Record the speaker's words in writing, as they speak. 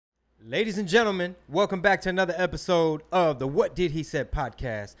Ladies and gentlemen, welcome back to another episode of the What Did He Said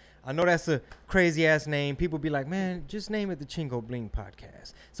podcast. I know that's a crazy ass name. People be like, man, just name it the Chingo Bling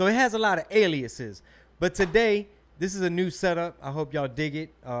Podcast. So it has a lot of aliases. But today, this is a new setup. I hope y'all dig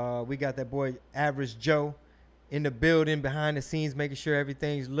it. We got that boy Average Joe in the building behind the scenes, making sure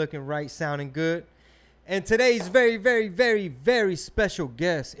everything's looking right, sounding good. And today's very special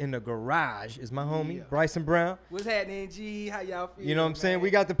guest in the garage is my homie, Bryson Brown. What's happening, G? How y'all feel? You know what I'm saying?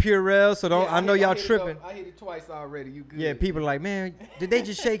 We got the Purell, so don't. I know y'all tripping. I hit it twice already. You good? Yeah, people are like, man, did they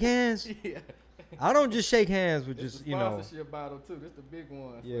just shake hands? Yeah. I don't just shake hands with It's just, the you know. sponsorship bottle, too. This the big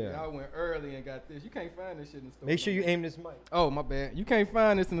one. So Yeah. I went early and got this. You can't find this shit in the store. Make sure you aim this mic. Oh, my bad. You can't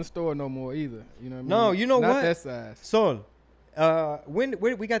find this in the store no more either. You know what I mean? No, you know Not what? that size. So,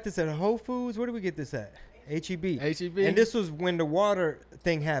 where we got this at Whole Foods? Where did we get this at? HEB. HEB? And this was when the water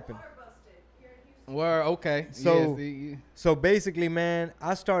thing happened. Word, okay. So, yeah, see, so basically, man,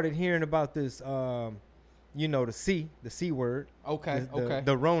 I started hearing about this, you know, the C word. okay, okay.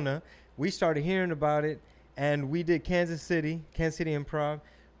 The Rona. We started hearing about it, and we did Kansas City Improv.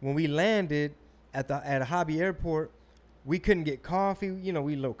 When we landed at a Hobby Airport, we couldn't get coffee. You know,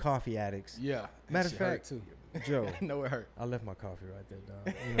 we little coffee addicts. Yeah. Matter of That shit hurt, fact, too. Joe, No, it hurt. I left my coffee right there,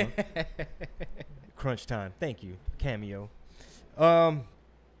 dog. You know, crunch time. Thank you, Cameo.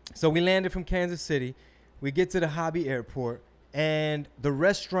 So we landed from Kansas City. We get to the Hobby Airport, and the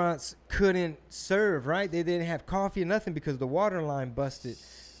restaurants couldn't serve, right? They didn't have coffee or nothing because the water line busted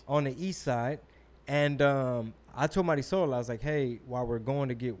on the east side. And I told Marisol, I was like, hey, while we're going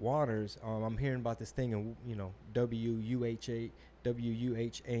to get waters, I'm hearing about this thing in, you know, WUHAN.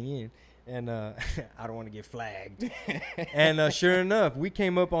 And I don't want to get flagged. And sure enough, we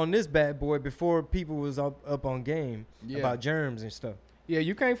came up on this bad boy before people was up on game about germs and stuff. Yeah,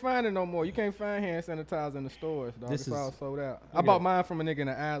 you can't find it no more. You can't find hand sanitizer in the stores, dog. This It's is- all sold out. I bought mine from a nigga in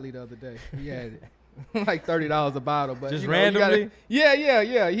the alley the other day. He had it. Like $30 a bottle. But Just you know, you gotta- randomly?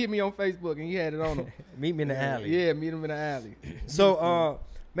 Yeah. He hit me on Facebook and he had it on him. Meet me in the alley. Yeah, meet him in the alley. So,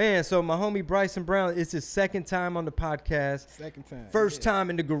 man, so my homie Bryson Brown, it's his second time on the podcast. Second time. First time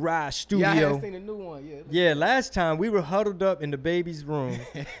in the garage studio. Yeah, I haven't seen a new one. Yeah. Yeah, last time we were huddled up in the baby's room,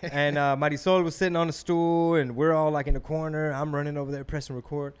 and Marisol was sitting on the stool, and we're all like in the corner. I'm running over there pressing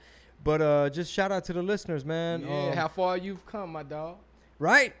record. But just shout out to the listeners, man. Yeah, how far you've come, my dog.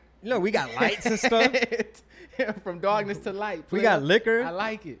 Right? You know, we got lights and stuff. From darkness to light. We player. got liquor. I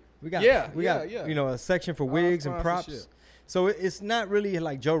like it. We got Yeah. you know, a section for wigs and props. sponsorship. So it's not really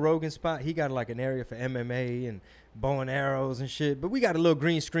like Joe Rogan's spot. He got like an area for MMA and bow and arrows and shit. But we got a little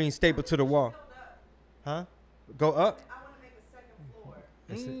green screen stapled to the wall. Huh? Go up? I want to make a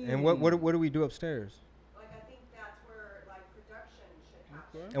second floor. And what do we do upstairs? Like, I think that's where, like, production should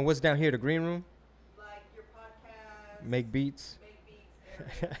happen. And what's down here? The green room? Like, your podcast. Make beats. Make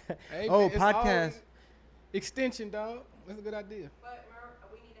beats. Area. Hey, Oh, man, it's podcast. always Extension, dog. That's a good idea. But remember,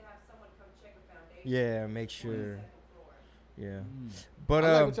 we need to have someone come check the foundation. Yeah, make on the sure. second floor. Yeah. But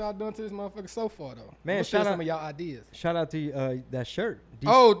I like what y'all doing to this motherfucker so far, though. Man, I'ma steal shout out- some of y'all ideas. shout out to that shirt.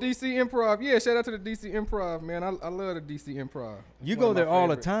 Oh, DC Improv. Yeah, shout out to the DC Improv, man. I love the DC Improv. You One go of my there all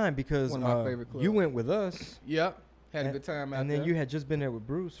the favorite- time because one of my favorite clubs. you went with us. Yep. Had a good time out And there. then you had just been there with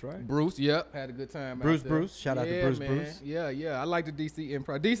Bruce, right? Bruce, yep. Had a good time Bruce, out there. Bruce. Shout out to Yeah, Bruce, man. Bruce. Yeah. I like the DC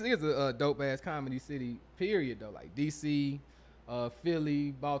Improv. DC is a dope-ass comedy city, period, though. Like DC,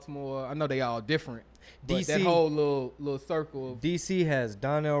 Philly, Baltimore. I know they all different. But DC that whole little circle of DC has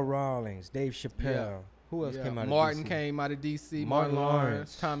Donnell Rawlings, Dave Chappelle. Yeah. Who else came out Martin of DC? came out of DC. Martin Martin Lawrence.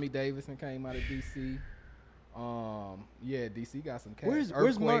 Lawrence. Tommy Davidson came out of DC. Yeah, DC got some cats. Where's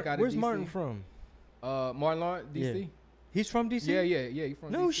Earthquake out of Where's DC. Martin from? Martin Lawrence, DC. He's from DC? Yeah. He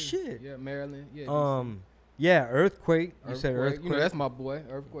from No DC. shit. Yeah, Maryland. Yeah. DC. Yeah, Earthquake. You said Earthquake. You know, that's my boy.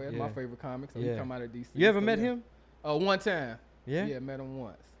 Earthquake. That's my Yeah. favorite comic. So Yeah. he come out of DC. You ever so met yeah. him? One time. Yeah? Yeah, met him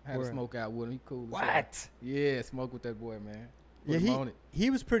once. Had Word. to smoke out with him. He cool. as hell. What? Yeah, smoke with that boy, man. Yeah, Put him on it. he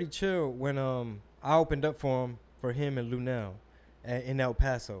was pretty chill when I opened up for him and Lunel in El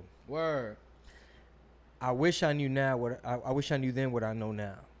Paso. Word. I wish I knew now I wish I knew then what I know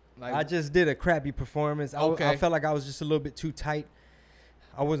now. Like, I just did a crappy performance. I Okay. felt like I was just a little bit too tight.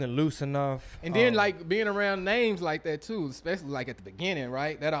 I wasn't loose enough. and then like being around names like that too, especially like at the beginning,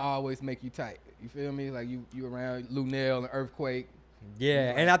 right? That'll always make you tight. You feel me? Like you around Lunel and Earthquake.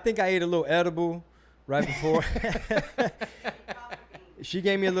 Yeah, and I think I ate a little edible right before. She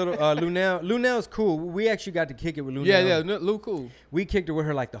gave me a little Lunel. Lunel's cool. We actually got to kick it with Lunel. Yeah, Lou cool. We kicked it with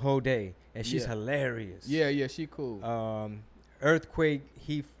her like the whole day, and she's Yeah. hilarious. Yeah, she cool. Earthquake.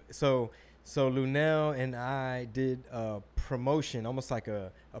 So Lunel and I did a promotion, almost like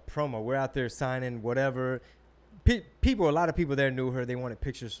a promo. We're out there signing whatever. people, a lot of people there knew her. They wanted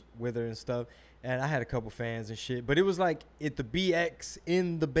pictures with her and stuff. And I had a couple fans and shit. But it was like the BX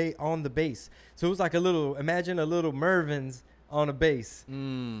in the on the base. So it was like imagine a little Mervin's on a base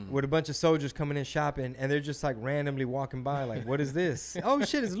with a bunch of soldiers coming in shopping, and they're just like randomly walking by, like, what is this? Oh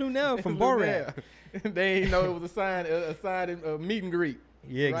shit, it's Lunel from Borat. They didn't know it was a meet and greet.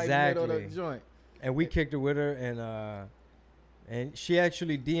 Yeah, right exactly. In the middle of the joint. And we kicked it with her, and she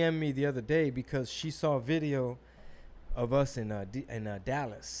actually DM'd me the other day because she saw a video of us in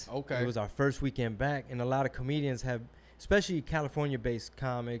Dallas. Okay. It was our first weekend back, and a lot of comedians have, especially California-based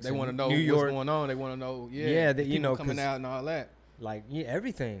comics. They want to know New York, what's going on. They want to know, coming out and all that. Like,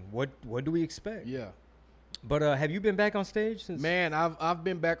 everything. What do we expect? Yeah. But have you been back on stage since? Man, I've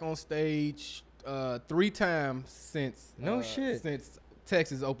been back on stage 3 times since. No shit. Since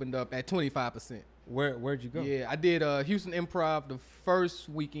Texas opened up at 25%. Where'd you go? Yeah, I did Houston Improv the first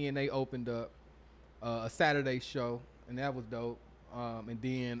weekend they opened up, a Saturday show, and that was dope. And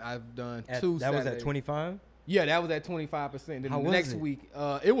then I've done 2 That was Saturdays. at 25? Yeah, that was at 25%. Then How the was next it? week,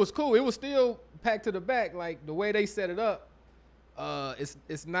 it was cool. It was still packed to the back. Like the way they set it up,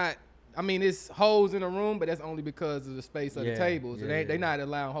 it's not. I mean, it's holes in the room, but that's only because of the space of the tables. They not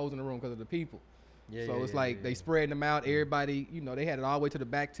allowing holes in the room because of the people. It's like they spreading them out. Everybody, they had it all the way to the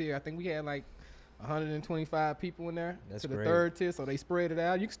back tier. I think we had like 125 people in there That's to the great. third tier, so they spread it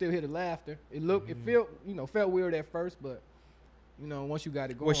out. You can still hear the laughter. It felt weird at first, but once you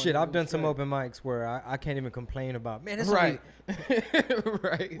got it going. Well, shit, it I've was done some straight. open mics where I can't even complain about, man, that's Right. only,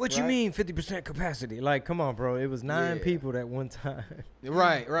 Right. what you mean 50% capacity? Like, come on, bro. It was 9 Yeah. people at one time.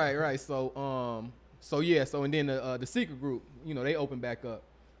 Right. So and then the secret group, they opened back up,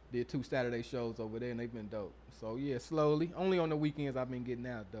 did 2 Saturday shows over there, and they've been dope. So yeah, slowly. Only on the weekends I've been getting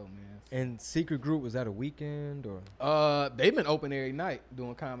out though, man. And Secret Group, was that a weekend or? They've been open every night,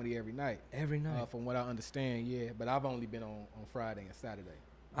 doing comedy every night. Every night. From what I understand, yeah. But I've only been on Friday and Saturday.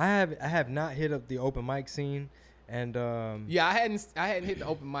 I have not hit up the open mic scene, and Yeah, I hadn't hit the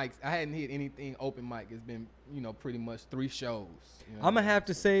open mics. I hadn't hit anything open mic. It's been pretty much 3 shows. I'm gonna have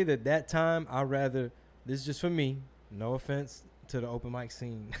to say that time this is just for me. No offense to the open mic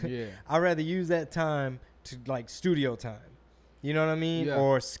scene. Yeah. I'd rather use that time to like studio time. You know what I mean? Yeah.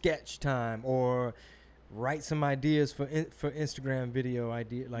 Or sketch time, or write some ideas for Instagram video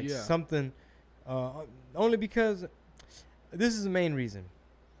idea, like something. Only because this is the main reason.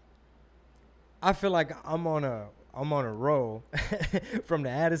 I feel like I'm on a roll from the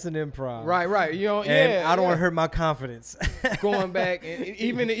Addison Improv. Right. And I don't want to hurt my confidence. Going back, and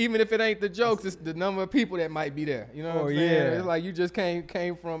even if it ain't the jokes, it's the number of people that might be there. You know what I'm saying? Yeah. It's like you just came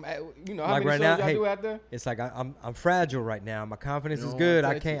from, how Like many right shows now, y'all hey, do out there? It's like I'm fragile right now. My confidence You is don't good.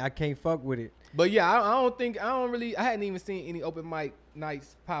 wanna I touch can't fuck with it. But yeah, I hadn't even seen any open mic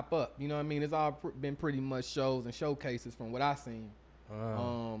nights pop up. You know what I mean? It's all been pretty much shows and showcases from what I've seen.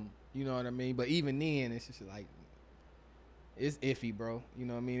 You know what I mean? But even then, it's just like, it's iffy, bro. You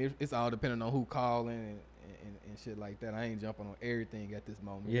know what I mean? It's all depending on who calling and shit like that. I ain't jumping on everything at this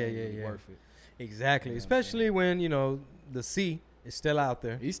moment. Yeah, It ain't yeah, really yeah. worth it. Exactly. You know what I'm Especially when, the C is still out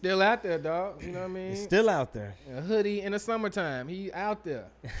there. He's still out there, dog. You know what I mean? It's still out there. A hoodie in the summertime. He out there.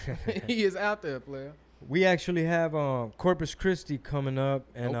 He is out there, player. We actually have Corpus Christi coming up,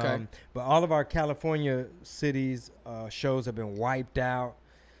 and Okay. but all of our California cities shows have been wiped out,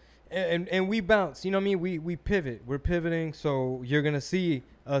 and we bounce. You know what I mean? We pivot. We're pivoting, so you're gonna see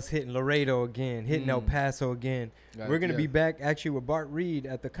us hitting Laredo again, hitting El Paso again. We're gonna be back actually with Bart Reed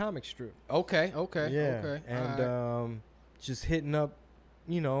at the comic strip. Okay. Yeah, Okay. and All right. just hitting up.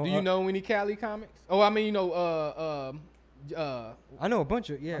 Do you know any Cali comics? Oh, I mean, I know a bunch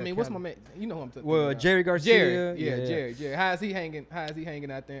of I mean, what's my man? You know who I'm talking Well, about. Jerry Garcia. Jerry. How is he hanging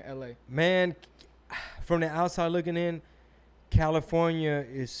out there in L.A.? Man, from the outside looking in, California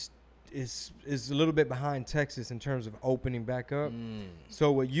is a little bit behind Texas in terms of opening back up.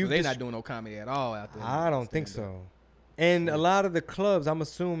 So what you They're not doing no comedy at all out there. I don't think so. And a lot of the clubs, I'm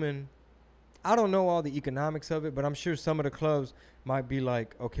assuming, I don't know all the economics of it, but I'm sure some of the clubs might be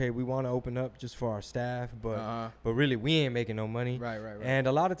like, okay, we want to open up just for our staff, but really we ain't making no money. Right. And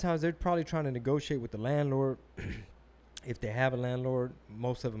a lot of times they're probably trying to negotiate with the landlord. If they have a landlord,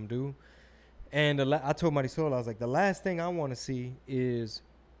 most of them do. And I told Marisol, I was like, the last thing I want to see is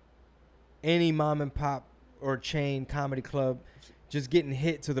any mom and pop or chain comedy club just getting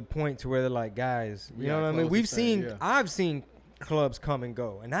hit to the point to where they're like, guys, you know what I mean? I've seen clubs come and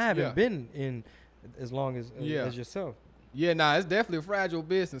go, and I haven't been in as long as yourself. Yeah, nah, it's definitely a fragile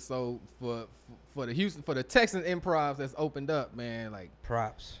business. So for the Texas improv that's opened up, man, like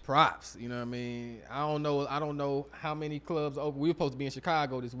Props. you know what I mean? I don't know how many clubs open. We were supposed to be in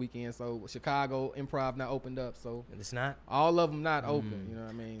Chicago this weekend, so Chicago improv not opened up, so It's not. all of them not open, you know what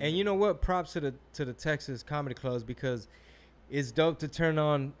I mean? And you know what? Props to the Texas comedy clubs, because it's dope to turn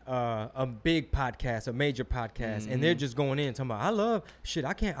on a big podcast, a major podcast, and they're just going in talking about, I love shit.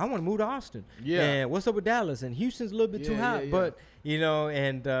 I want to move to Austin. Yeah. And what's up with Dallas? And Houston's a little bit too hot, yeah. but you know,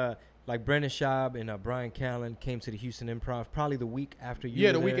 and like Brendan Schaub and Brian Callen came to the Houston Improv probably the week after you. Yeah,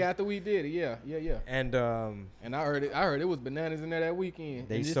 were the week there. after we did it. Yeah. And And I heard it was bananas in there that weekend.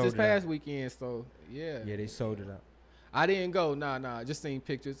 They And just sold this it past out. weekend, so yeah. yeah, they sold it out. I didn't go. Nah. I just seen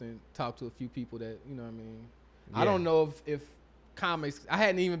pictures and talked to a few people that, you know what I mean. Yeah. I don't know if comics. I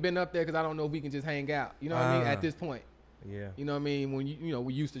hadn't even been up there because I don't know if we can just hang out. You know what I mean? At this point, Yeah. you know what I mean. When you know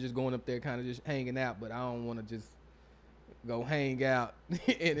we used to just going up there, kind of just hanging out, but I don't want to just go hang out and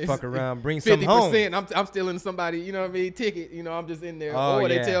it's Fuck around, bring some home. 50%. I'm stealing somebody. You know what I mean? Ticket. You know, I'm just in there. Oh, or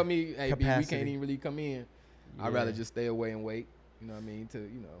yeah. they tell me, hey, B, we Capacity. can't even really come in. I'd Yeah. rather just stay away and wait. You know what I mean? To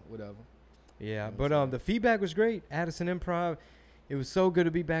whatever. Yeah, know what but I'm saying? the feedback was great. Addison Improv, it was so good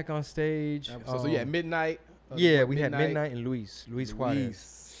to be back on stage. So yeah, midnight. Yeah, we had Midnight and Luis Juarez.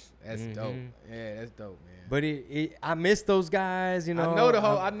 Luis. That's dope. Yeah, that's dope, man. But I missed those guys, you know.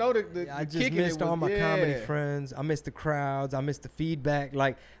 I know the I just kicking missed it was, all my comedy yeah. friends. I missed the crowds. I missed the feedback.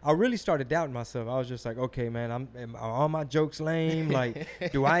 Like, I really started doubting myself. I was just like, okay, man, are all my jokes lame? Like,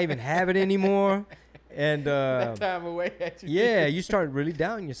 do I even have it anymore? And that time away at you. yeah, you started really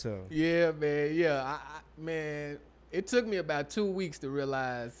doubting yourself. Yeah, man. Yeah, man. It took me about 2 weeks to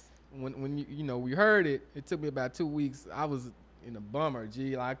realize when we heard it. It took me about 2 weeks. I was in a bummer.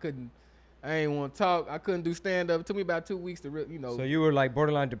 Like I ain't want to talk. I couldn't do stand up. It took me about 2 weeks to So you were like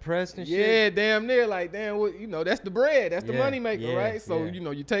borderline depressed and shit? Yeah, damn near. Like, damn, what, that's the bread. That's the Yeah, money maker, yeah, right? So,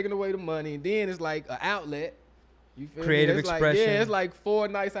 yeah. you're taking away the money, and then it's like an outlet. You feel Creative me? expression. Like, yeah, it's like 4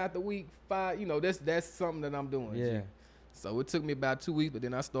 nights out the week, 5. That's something that I'm doing. Yeah. G. So it took me about 2 weeks, but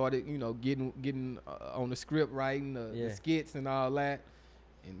then I started, getting on the script writing, the skits and all that,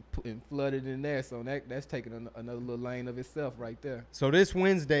 and flooded in there. So that's taking another little lane of itself right there. So this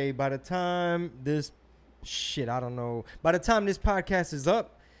Wednesday, by the time this podcast is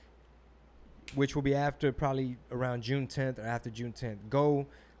up, which will be after probably around June 10th or after June 10th, go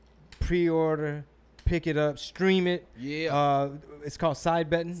pre-order, pick it up, stream it. Yeah. It's called Side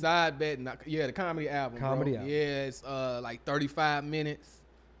Bettin'. Side Bettin'. Yeah, the comedy album. Comedy bro. album. Yeah, it's like 35 minutes.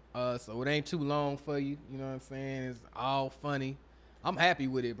 So it ain't too long for you. You know what I'm saying? It's all funny. I'm happy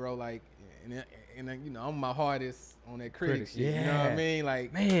with it, bro. Like, and I'm my hardest on that critic shit. Yeah. You know what I mean?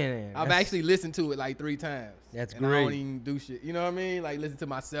 Like, Man, I've actually listened to it like 3 times. That's and I great. don't even do shit. You know what I mean? Like, listen to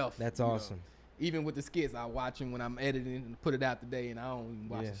myself. That's you know. awesome. Even with the skits, I watch them when I'm editing and put it out today, and I don't even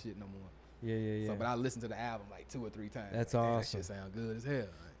watch Yeah. the shit no more. Yeah. So, but I listen to the album like 2 or 3 times. That's like, awesome. That shit sound good as hell.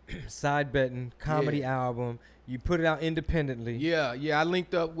 Side Bettin' comedy album. You put it out independently. Yeah. I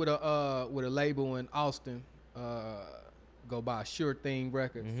linked up with a label in Austin. Go by Sure Thing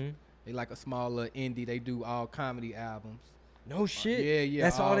Records. Mm-hmm. They like a small little indie. They do all comedy albums. No shit. Yeah.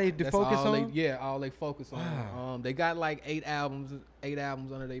 That's all they that's focus all on. all they focus on. Wow. They got like 8 albums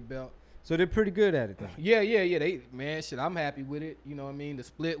under their belt. So they're pretty good at it, though. Yeah. Shit, I'm happy with it. You know what I mean? The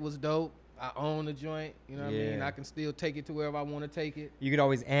split was dope. I own the joint. You know what I mean? Yeah. I can still take it to wherever I want to take it. You could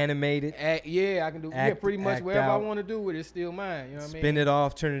always animate it, I can do pretty much act wherever I out. want to do with it. It's still mine. You know what I mean? spin it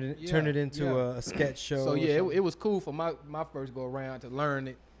off, turn it into yeah. a sketch show. So or yeah, something. it was cool for my first go around to learn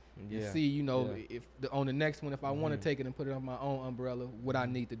it and Yeah. see, Yeah. if on the next one, if I want to take it and put it on my own umbrella, what I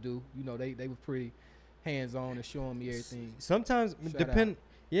need to do. They were pretty hands on and showing me everything. Sometimes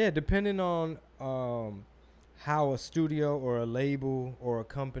depending on how a studio or a label or a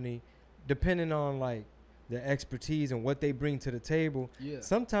company, depending on like the expertise and what they bring to the table. Yeah.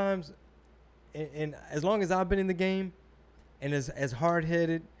 Sometimes, and as long as I've been in the game, and as hard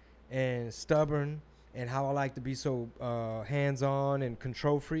headed and stubborn, and how I like to be so hands on and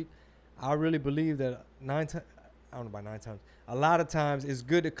control freak, I really believe that I don't know about 9 times. A lot of times it's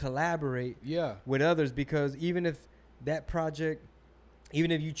good to collaborate Yeah. with others, because even if that project, even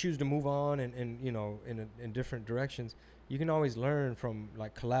if you choose to move on and in different directions, you can always learn from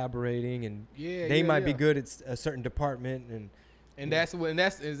like collaborating, and they might be good at a certain department, and that's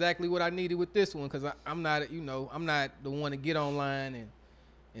exactly what I needed with this one, because I'm not the one to get online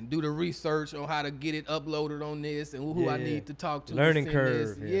and do the research on how to get it uploaded on this and who I need to talk to. Learning to send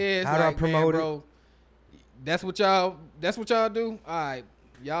curve. this. Yeah. It's How do I like, promote man, bro, that's what y'all do. All right,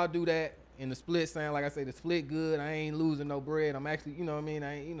 y'all do that. And the split sound, like I say, the split good. I ain't losing no bread. I'm actually, you know what I mean?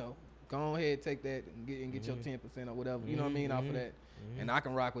 I ain't, go ahead, take that and get your 10% or whatever. You know what I mean? Off of that, and I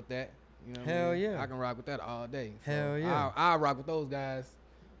can rock with that. You know what I mean? yeah. I can rock with that all day. So Hell yeah. I rock with those guys.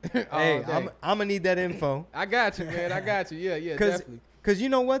 Hey, I'm gonna need that info. I got you, man. I got you. Yeah, definitely. Cause you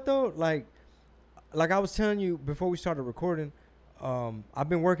know what though, like I was telling you before we started recording, I've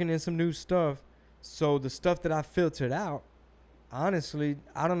been working in some new stuff. So the stuff that I filtered out, honestly,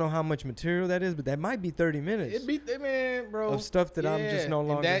 I don't know how much material that is, but that might be 30 minutes. It be, man, bro. Of stuff that I'm just no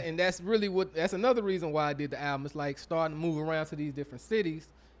longer. And that's really that's another reason why I did the album. It's like starting to move around to these different cities.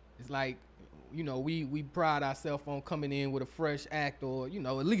 It's like, you know, we pride ourselves on coming in with a fresh act, or, you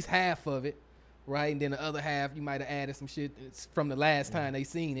know, at least half of it, right? And then the other half, you might have added some shit from the last time they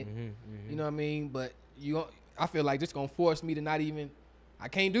seen it. You know what I mean? But I feel like just gonna force me to not even. I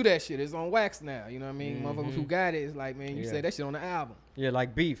can't do that shit. It's on wax now. You know what I mean? Motherfuckers who got it, it's like, man, you said that shit on the album. Yeah,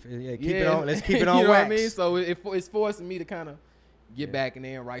 like beef. Yeah, keep it on. Let's keep it on you know wax. What I mean? So it's forcing me to kind of get back in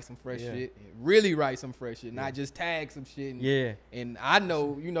there and write some fresh shit. Really write some fresh shit, not just tag some shit. And I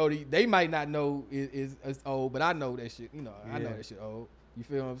know, you know, they might not know it's old, but I know that shit. You know, I know that shit old. You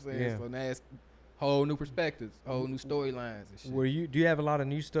feel what I'm saying? Yeah. So now it's whole new perspectives, whole new storylines and shit. Do you have a lot of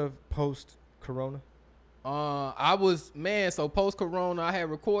new stuff post Corona? So post Corona, I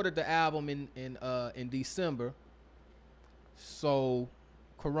had recorded the album in December. So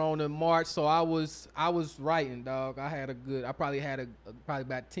Corona March, so I was writing, dog. I probably had probably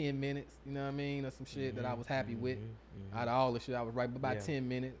about 10 minutes, you know what I mean, or some shit that I was happy with. Out of all the shit I was writing, about 10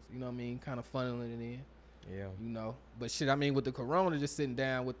 minutes, you know what I mean, kind of funneling it in. Yeah. You know, but shit, I mean, with the Corona, just sitting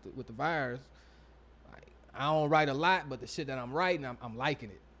down with the virus, like, I don't write a lot, but the shit that I'm writing, I'm liking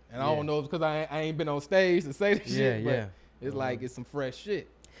it. And I don't know if it's because I ain't been on stage to say the shit, but it's like it's some fresh shit.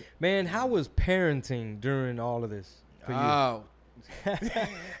 Man, how was parenting during all of this for you?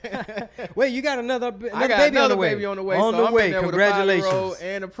 Wait, you got another baby on the way. On the way. Congratulations.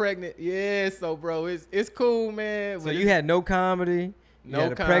 And a pregnant. Yeah, so bro, it's cool, man. So you had no comedy. You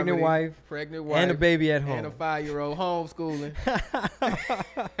had a pregnant wife, and a baby at home, and a 5-year-old homeschooling.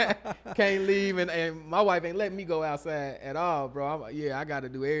 Can't leave, and my wife ain't letting me go outside at all, bro. I got to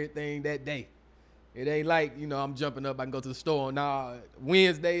do everything that day. It ain't like, you know, I'm jumping up, I can go to the store. Nah,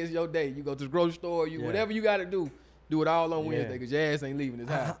 Wednesday is your day. You go to the grocery store, whatever you got to do it all on Wednesday, because your ass ain't leaving this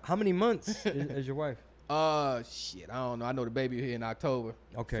house. How many months is your wife? Shit, I don't know. I know the baby here in October.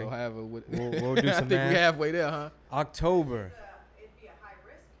 Okay. So however, we'll do some I think we halfway there, huh? October.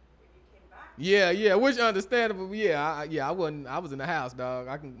 Yeah, which understandable. I was in the house, dog.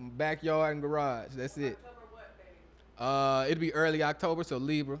 I can backyard and garage. That's it. October what, baby? It'd be early October, so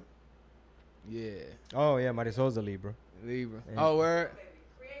Libra. Yeah. Oh yeah, Marisol's a Libra. Libra. Yeah. Oh, word.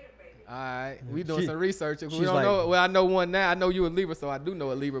 Creative baby. All right, we doing some research. We she's don't like, know. Well, I know one now. I know you a Libra, so I do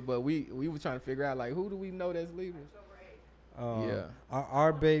know a Libra. But we were trying to figure out, like, who do we know that's Libra? October 8th.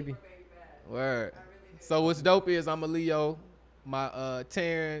 Our baby. Word. So what's dope is I'm a Leo. My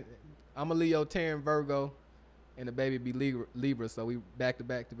Terran. I'm a Leo, Terran, Virgo, and the baby be Libra, so we back to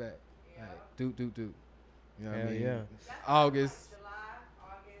back. Yeah. Like, do. You know what I mean? Yeah. August. July,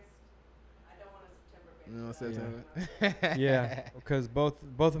 August. I don't want a September baby. You know, September. Yeah, because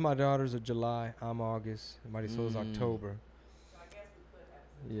both of my daughters are July. I'm August. Marisol's October. So I guess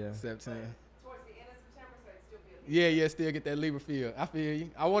we could have September. towards the end of September, so it'd still be Yeah, still get that Libra feel. I feel you.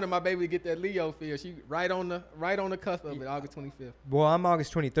 I wanted my baby to get that Leo feel. She right on the cusp of it, August 25th. Well, I'm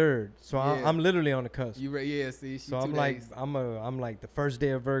August 23rd, so I'm literally on the cusp. See, so I'm like I'm like the first day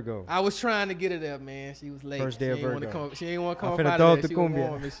of Virgo. I was trying to get her there, man. She was late. First day of Virgo. She ain't want to come up finna out throw of the there. She was cumbia.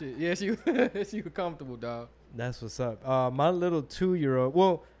 warm and shit. Yeah, she was comfortable, dog. That's what's up. My little 2-year-old.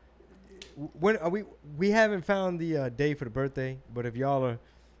 Well, when are we haven't found the day for the birthday, but if y'all are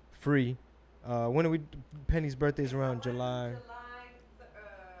free, when are we? Penny's birthday's around July.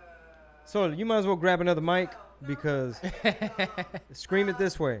 So you might as well grab another mic because scream it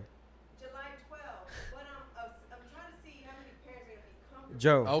this way. July 12th. But I'm trying to see how many parents are going to be comfortable.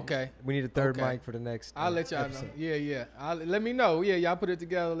 Joe. Okay. We need a third mic for the next. I'll let y'all episode. know. Yeah. Let me know. Yeah, y'all put it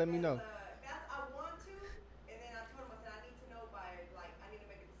together. Let me know. I want to, and then I told him, I said, I need to know by, like, I need to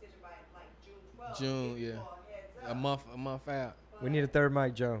make a decision by, like, June 12th. June, Give you yeah. all a heads up. A month out. We need a third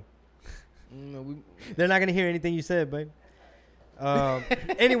mic, Joe. No, They're not gonna hear anything you said, babe.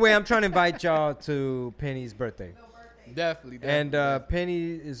 Anyway, I'm trying to invite y'all to Penny's birthday. Definitely. And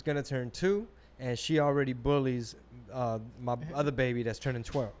Penny is gonna turn 2, and she already bullies my other baby that's turning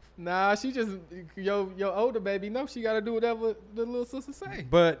 12. Nah, she just your older baby. No, she gotta do whatever the little sister say.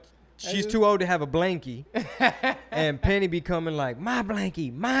 But she's too old to have a blankie, and Penny be coming like, my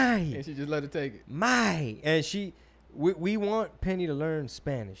blankie, my. And she just let her take it. My. And we want Penny to learn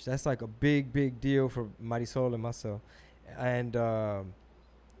Spanish. That's like a big deal for Marisol and myself. And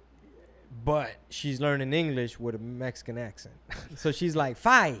but she's learning English with a Mexican accent. So she's like,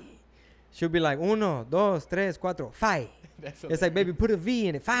 "Fi." She'll be like, "Uno, dos, tres, cuatro, fi." It's like, baby, put a V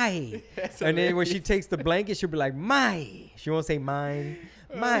in it, fi. And then when she takes the blanket, she'll be like, "My." She won't say mine,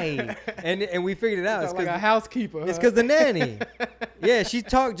 my. And we figured it out. It's like a housekeeper. It's because the nanny. Yeah, she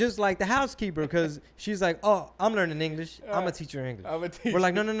talked just like the housekeeper because she's like, "Oh, I'm learning English. I'm a teacher English." We're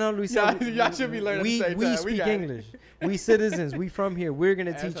like, no, Luisa. Y'all should be learning we, at the same we time. speak English. We citizens. We from here. We're going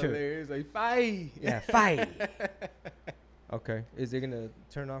to That's teach her. hilarious. Like, fi. Yeah, fi. Okay. Is it going to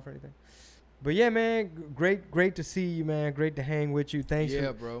turn off or anything? But yeah, man, great to see you, man. Great to hang with you. Thanks.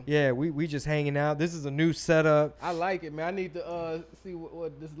 Yeah, bro. Yeah, we just hanging out. This is a new setup. I like it, man. I need to see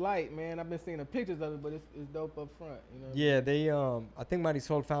what this light, man. I've been seeing the pictures of it, but it's dope up front. You know. Yeah, they I think Mighty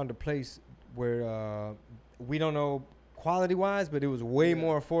Soul found a place where we don't know quality wise, but it was way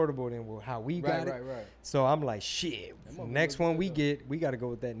more affordable than how we got it. Right. So I'm like, shit. Next one we get, we got to go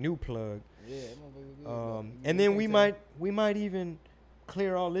with that new plug. Yeah. And then we might even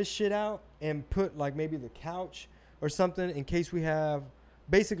clear all this shit out and put like maybe the couch or something in case we have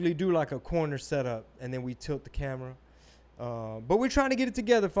basically do like a corner setup and then we tilt the camera. But we're trying to get it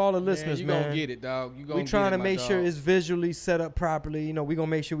together for all the listeners, you man. You gonna get it, dog. We're trying to make sure it's visually set up properly. You know, we're gonna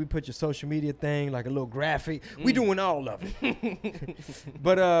make sure we put your social media thing, like a little graphic. We doing all of it.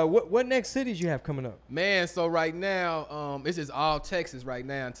 But what next cities you have coming up? Man, so right now, it's just all Texas right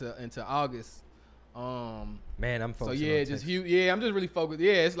now into August. Man, I'm focused. So yeah, just I'm just really focused.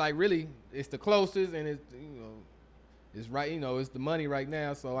 Yeah, it's like really, it's the closest, and it's it's right. It's the money right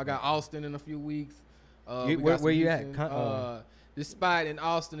now. So I got Austin in a few weeks. Where you at? This spot in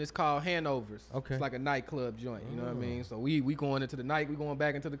Austin is called Hanover's. Okay. It's like a nightclub joint. You know what I mean? So we going into the night. We going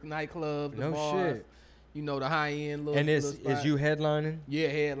back into the nightclubs, the bars. Shit. The high end little. And is you headlining? Yeah,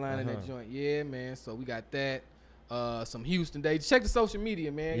 headlining that joint. Yeah, man. So we got that. Some Houston dates. Check the social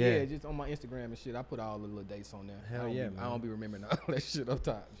media, man. Yeah, just on my Instagram and shit. I put all the little dates on there. Hell yeah, man. I don't be remembering all that shit up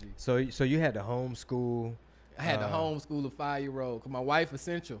top. G. So you had to homeschool. I had to homeschool a 5-year-old because my wife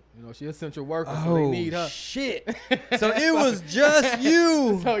essential. She essential worker, so they need her. Shit. So it was just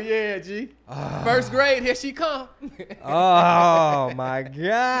you. So yeah, G. First grade, here she come. Oh my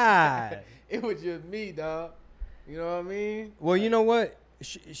God. It was just me, dog. You know what I mean? Well, you know what?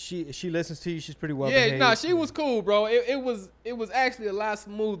 She listens to you. She's pretty well behaved. Yeah, no, she was cool, bro. It was actually a lot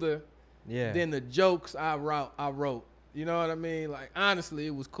smoother than the jokes I wrote. You know what I mean? Like honestly,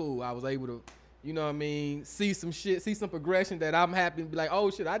 it was cool. I was able to, you know what I mean, see some shit, see some progression that I'm happy to be like,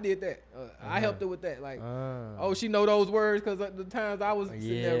 oh shit, I did that. I helped her with that. Like, oh, she know those words because the times I was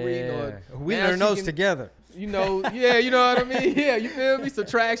sitting there reading. Or we learn those together. You know what I mean? Yeah, you feel me?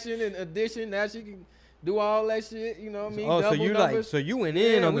 Subtraction and addition. Now she can do all that shit, you know what I mean? Oh, double so you numbers. so you went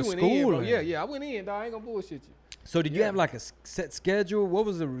in on the school. Yeah, I went in, dog. I ain't gonna bullshit you. So did you have like a set schedule? What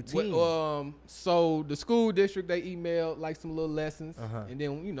was the routine? So the school district, they emailed like some little lessons, and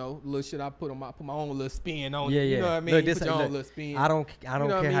then little shit I put my own little spin on it. You know what I mean? Look, you put your own little spin. I don't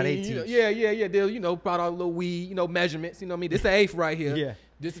care how they teach. Yeah. They'll brought out a little weed, measurements. You know what I mean? This an 8 right here. Yeah.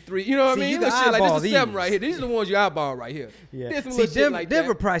 This is 3. You know what I mean? You Shit like this is 7 right here. These are the ones you eyeball right here. Yeah. See,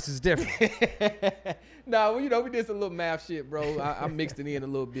 Denver price is different. No, we did some little math shit, bro. I mixed it in a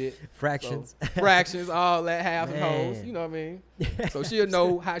little bit. Fractions. So, fractions, all that, halves and wholes. You know what I mean? So she'll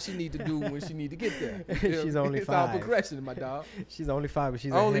know how she need to do when she need to get there. She's only 5. It's all progression, my dog. She's only 5, but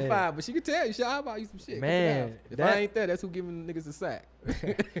she's only ahead. 5, but she can tell you. She'll eyeball you some shit. Man, if I ain't there, that's who giving niggas a sack.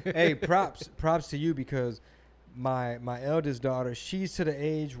 Hey, props to you because my eldest daughter, she's to the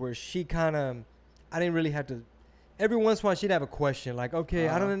age where she kind of, I didn't really have to. Every once in a while, she'd have a question like, okay,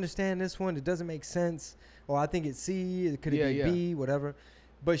 I don't understand this one. It doesn't make sense. Or I think it's C. Could it be B? Whatever.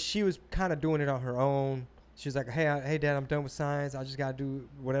 But she was kind of doing it on her own. She was like, hey, Dad, I'm done with science. I just got to do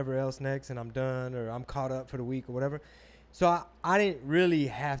whatever else next, and I'm done, or I'm caught up for the week or whatever. So I didn't really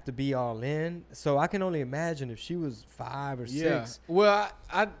have to be all in. So I can only imagine if she was 5 or 6. Well,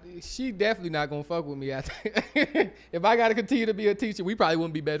 she definitely not going to fuck with me. If I got to continue to be a teacher, we probably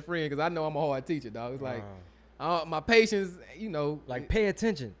wouldn't be best friends because I know I'm a hard teacher, dog. It's like, my patience, like pay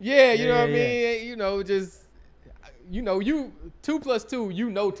attention. Yeah, you know what I mean? Just, you 2 + 2,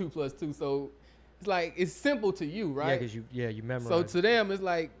 2 + 2. So it's like, it's simple to you, right? Yeah, because you memorize. So to them, it's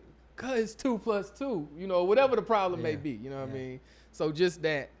like, cause it's 2 + 2, whatever the problem may be, you know what I mean? So just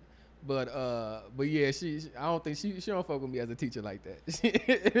that. But yeah, I don't think she don't fuck with me as a teacher like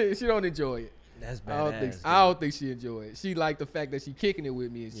that. She don't enjoy it. That's badass. I don't think she enjoy it. She like the fact that she kicking it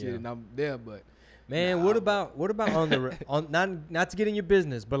with me and shit, and I'm there. But man, what about on the not to get in your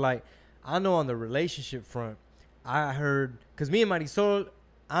business, but like I know on the relationship front, I heard because me and Mighty Soul,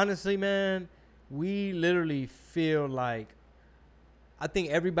 honestly, man, we literally feel like I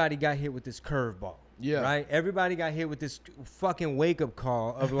think everybody got hit with this curveball. Yeah. Right? Everybody got hit with this fucking wake-up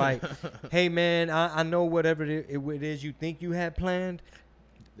call of like, hey, man, I know whatever it is you think you had planned,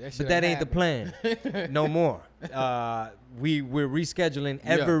 but that ain't the plan. No more. We're rescheduling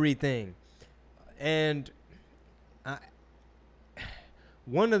everything. And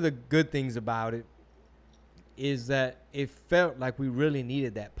one of the good things about it is that it felt like we really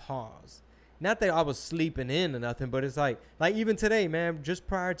needed that pause. Not that I was sleeping in or nothing, but it's like even today, man, just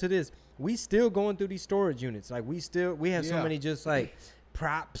prior to this, we still going through these storage units. Like we have so many just like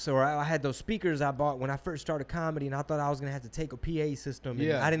props, or I had those speakers I bought when I first started comedy, and I thought I was gonna have to take a PA system.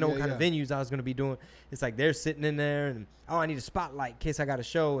 And I didn't know what kind of venues I was gonna be doing. It's like they're sitting in there, and I need a spotlight in case I got a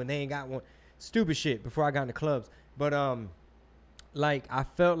show, and they ain't got one. Stupid shit before I got into clubs. But like I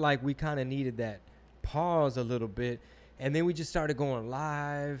felt like we kind of needed that pause a little bit. And then we just started going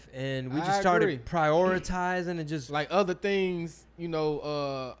live, and we just started prioritizing and just like other things,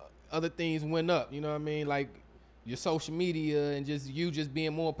 other things went up, you know what I mean? Like your social media and just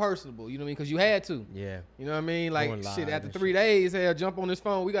being more personable, you know what I mean? Because you had to. Yeah. You know what I mean? Like shit, after 3 days, hell, jump on this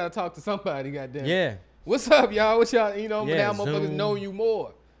phone. We got to talk to somebody, goddamn. Yeah. What's up, y'all? What y'all, now motherfuckers know you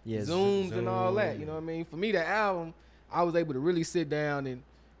more. Yeah. Zooms and all that, you know what I mean? For me, the album, I was able to really sit down and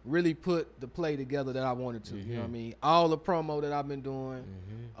really put the play together that I wanted to. You know what I mean? All the promo that I've been doing,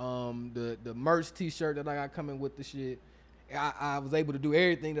 the merch T-shirt that I got coming with the shit. I was able to do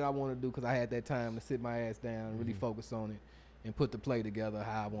everything that I wanted to do because I had that time to sit my ass down and really focus on it and put the play together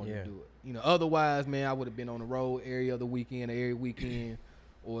how I wanted to do it. Otherwise, man, I would have been on the road every other weekend, every weekend,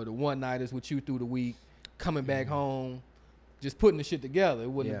 or the one-nighters with you through the week, coming back home, just putting the shit together.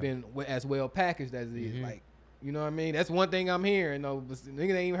 It wouldn't have been as well packaged as it is. Like, you know what I mean? That's one thing I'm hearing. But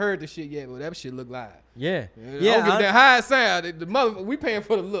nigga ain't even heard the shit yet, but that shit look live. Yeah. That high sound. The mother, we paying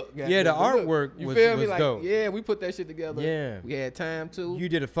for the look. Guys. Yeah, the artwork was dope. Yeah, we put that shit together. Yeah. We had time to. You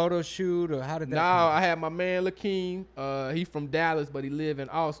did a photo shoot, or how did that I had my man Lakeem. He from Dallas, but he live in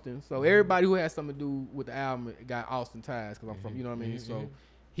Austin. So everybody who has something to do with the album got Austin ties because I'm from, you know what I mean? So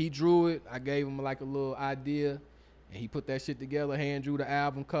he drew it. I gave him like a little idea, and he put that shit together, hand drew the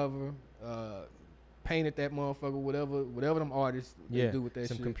album cover, painted that motherfucker, whatever them artists they do with that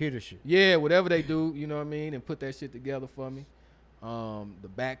some shit. Computer shit. Yeah, whatever they do, you know what I mean, and put that shit together for me. The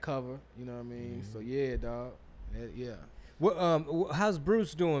back cover, you know what I mean. So yeah, dog. Yeah. What? How's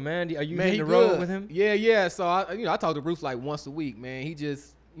Bruce doing, man? Are you hitting the road with him? Yeah. So I talk to Bruce like once a week, man. He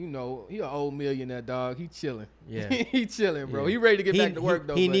just, he an old millionaire, dog. He chilling. Yeah. He chilling, bro. He ready to get back to work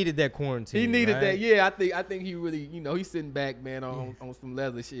though. He needed that quarantine. He needed that. Yeah, I think he really, he's sitting back, man, on some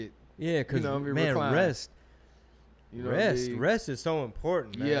leather shit. Yeah, because man, rest. Rest is so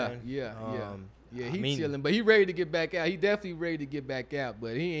important, man. Yeah, he's chilling, but he ready to get back out. He definitely ready to get back out,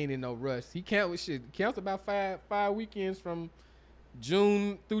 but he ain't in no rush. He counts about five weekends from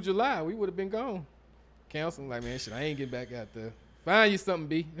June through July. We would have been gone. Counseling like, man, shit, I ain't getting back out there. Find you something,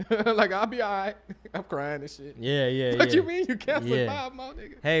 B. Like, I'll be all right. I'm crying and shit. Yeah. What you mean you canceled 5 more,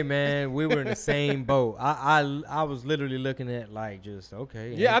 nigga? Hey, man, we were in the same boat. I was literally looking at, like, just,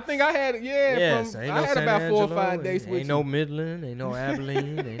 okay. Yeah, I think I had, I had about 4 or 5 days with you. Ain't no Midland, ain't no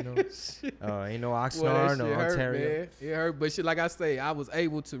Abilene, ain't no Oxnard, no Ontario. Man. It hurt, but shit, like I say, I was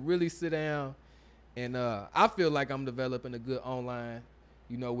able to really sit down, and I feel like I'm developing a good online,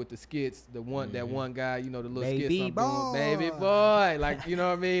 with the skits, that one guy, the little skits I'm doing, baby boy, like, you know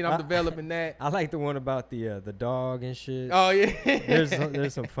what I mean? I'm developing that. I like the one about the dog and shit. Oh yeah,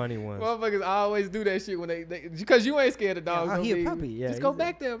 there's some funny ones. Motherfuckers always do that shit when they because you ain't scared of dogs. Yeah, he a puppy. Yeah, just go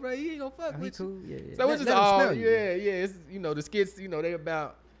back there, bro. He ain't gonna fuck with cool. you. Yeah. So it's just all It's the skits. They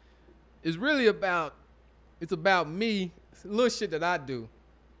about. It's really about. It's about me. It's little shit that I do,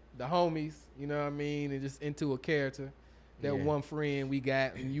 the homies. You know what I mean, and just into a character. That one friend we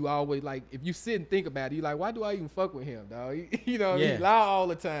got, and you always like, if you sit and think about it, you like, why do I even fuck with him, dog? He lie all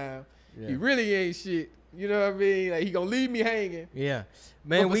the time. Yeah. He really ain't shit. You know what I mean? Like, he gonna leave me hanging. Yeah,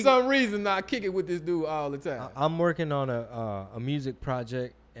 man. But for some reason, I kick it with this dude all the time. I'm working on a music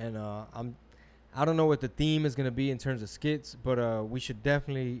project, and I don't know what the theme is gonna be in terms of skits, but we should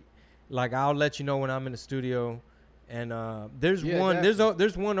definitely, like, I'll let you know when I'm in the studio. And there's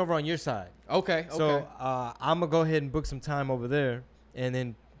one over on your side. Okay. So I'm gonna go ahead and book some time over there, and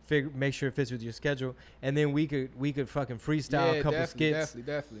then make sure it fits with your schedule, and then we could fucking freestyle a couple skits.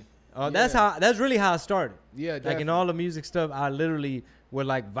 Definitely. That's really how I started. Yeah, definitely. Like in all the music stuff, I literally would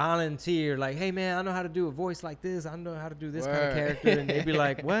like volunteer, like, hey man, I know how to do a voice like this. I know how to do this kind of character, and they'd be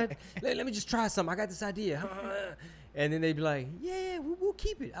like, what? Let me just try something. I got this idea. And then they'd be like, yeah, we'll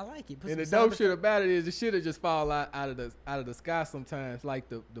keep it. I like it. And the dope shit about it is the shit will just fall out of the sky sometimes. Like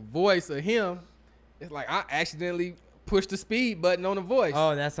the voice of him, it's like I accidentally push the speed button on the voice.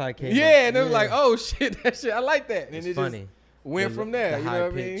 Oh, that's how I came. Yeah, and it was like, oh shit, that shit, I like that. And it's it funny. just went from there. You know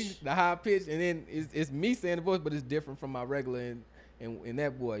what I mean? pitch. The high pitch, and then it's me saying the voice, but it's different from my regular and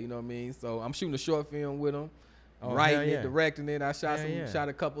that boy. You know what I mean? So I'm shooting a short film with him, writing it, directing it. I shot shot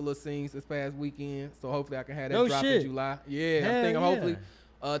a couple of scenes this past weekend, so hopefully I can have that drop in July. Yeah, I'm hopefully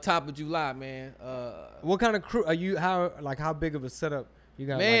top of July, man. What kind of crew are you? How big of a setup? You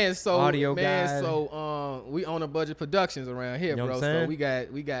got audio guy. So we own a budget productions around here, You know bro. what I'm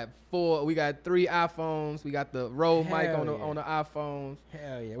So we got 3 iPhones. We got the Rode mic on the iPhones.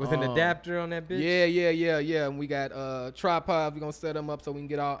 Hell yeah, with an adapter on that bitch. Yeah. And we got tripods. We gonna set them up so we can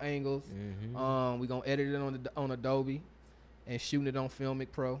get all angles. We gonna edit it on Adobe, and shooting it on Filmic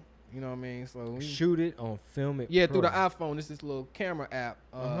Pro. You know what I mean? So shoot it on Filmic. Yeah, through the iPhone. It's this little camera app.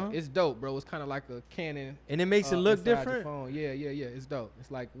 It's dope, bro. It's kind of like a Canon. And it makes it look different. Yeah. It's dope. It's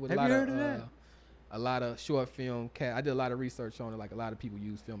like with Have you heard of that? a lot of short film. I did a lot of research on it. Like a lot of people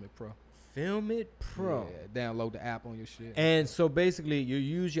use Filmic Pro. Filmic Pro. Yeah, download the app on your shit. And so basically, you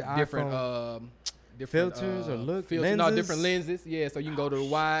use your different filters or lenses? No, different lenses. Yeah, so you can go to the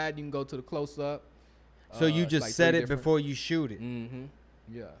wide. You can go to the close up. So you just like set it before you shoot it.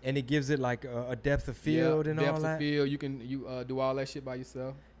 Yeah. And it gives it like a depth of field and all that. Depth of field. You can do all that shit by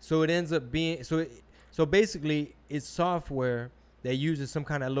yourself. So it ends up being so basically it's software that uses some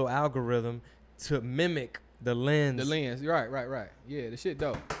kind of little algorithm to mimic the lens. The lens. Right. Yeah, the shit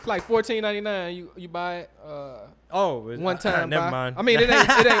dope. It's like $14.99. You buy it. One time. Never mind. I mean, it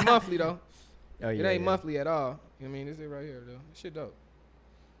ain't monthly though. Oh, yeah, it ain't monthly at all. I mean, this is right here though. Shit dope.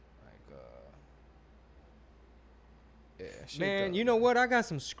 Man, dope. You know what? I got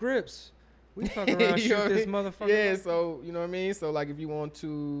some scripts. We fuck around shoot this motherfucker. Yeah, so you know what I mean? So like if you want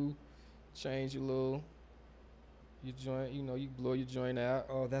to change your joint, you blow your joint out.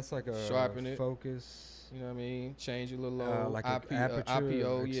 Oh, that's like a sharpen it. Focus. You know what I mean? Change your little like IPO,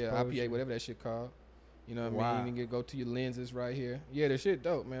 exposure. IPA, whatever that shit called. You know what I mean? You can go to your lenses right here. Yeah, the shit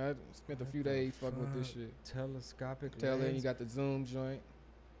dope, man. I spent a few days fucking with this shit. Telescopic lens. You got the zoom joint.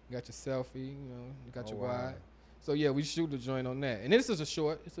 You got your selfie, you got your wide. So yeah, we shoot the joint on that. And this is a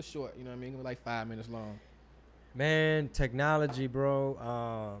short. It's a short, you know what I mean? Like 5 minutes long. Man, technology,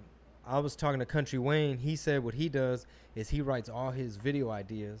 bro. I was talking to Country Wayne. He said what he does is he writes all his video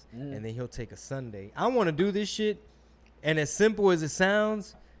ideas and then he'll take a Sunday. I want to do this shit, and as simple as it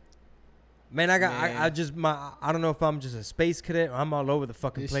sounds, man, I don't know if I'm just a space cadet or I'm all over the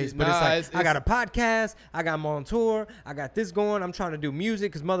fucking place, but it's I got a podcast, I got them on tour, I got this going, I'm trying to do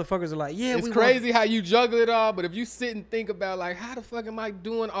music because motherfuckers are like, it's crazy how you juggle it all, but if you sit and think about like, how the fuck am I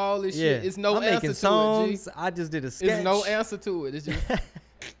doing all this shit? It's no I'm answer making to songs, it, G. I just did a sketch. There's no answer to it. It's just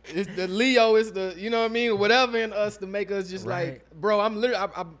it's the Leo, it's the, you know what I mean, whatever in us to make us just like, bro, I'm literally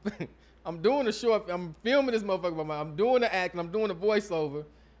I'm doing a short, I'm filming this motherfucker, I'm doing the acting, I'm doing the voiceover.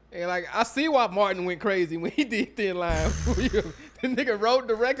 And like, I see why Martin went crazy when he did Thin Line. The nigga wrote,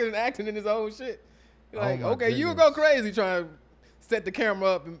 directed, and acted in his own shit. Like, okay, you would go crazy trying to set the camera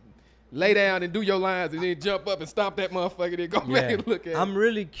up and lay down and do your lines and then jump up and stop that motherfucker, then go back and look at it. I'm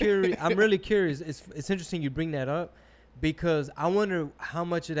really curious. It's interesting you bring that up because I wonder how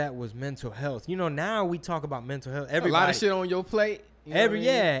much of that was mental health. Now we talk about mental health. Everybody, a lot of shit on your plate.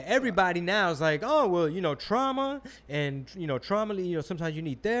 Everybody now is like, oh well, trauma and sometimes you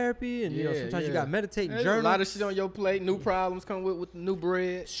need therapy and sometimes you got to meditate and journal. A lot of shit on your plate. New problems come with the new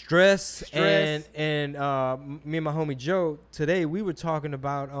bread. Stress. And me and my homie Joe today we were talking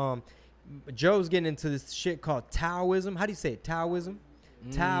about Joe's getting into this shit called Taoism. How do you say it? Taoism.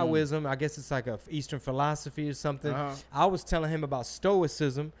 Taoism. I guess it's like a Eastern philosophy or something. I was telling him about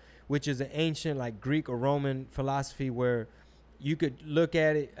Stoicism, which is an ancient like Greek or Roman philosophy where you could look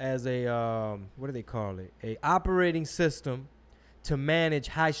at it as a what do they call it? A operating system to manage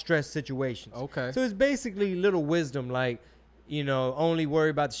high stress situations. Okay. So it's basically little wisdom like, only worry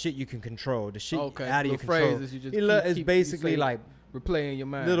about the shit you can control. The shit out of your control. Phrases you just it's basically like replaying your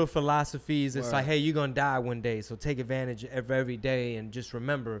mind. Little philosophies. It's like, hey, you're gonna die one day, so take advantage of every day and just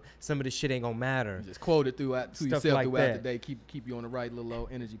remember some of this shit ain't gonna matter. Just quote it to yourself like throughout the day. Keep you on the right little low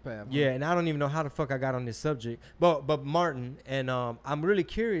energy path. Yeah, and I don't even know how the fuck I got on this subject. But Martin, and I'm really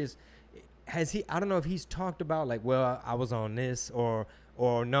curious, I don't know if he's talked about like, well, I was on this or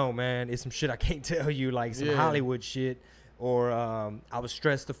no, man, it's some shit I can't tell you, like some Hollywood shit. Or I was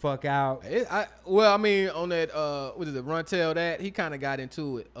stressed the fuck out. On that, what is it, Run Tell That, he kind of got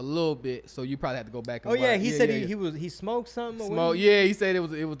into it a little bit, so you probably have to go back and watch. He said he smoked something. He said it was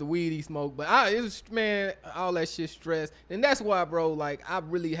the weed he smoked, but it was, man, all that shit stress, and that's why, bro, like I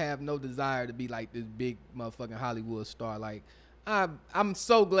really have no desire to be like this big motherfucking Hollywood star. Like I'm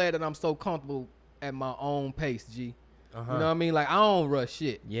so glad that I'm so comfortable at my own pace, G. You know what I mean? Like, I don't rush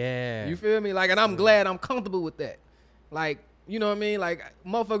shit. Yeah. You feel me? Like, and I'm glad I'm comfortable with that. Like, you know what I mean? Like,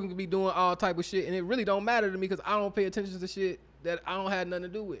 motherfuckers can be doing all type of shit, and it really don't matter to me because I don't pay attention to shit that I don't have nothing to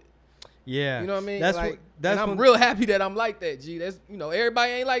do with. Yeah. You know what I mean? That's like, what. That's and I'm real happy that I'm like that, G. That's, you know,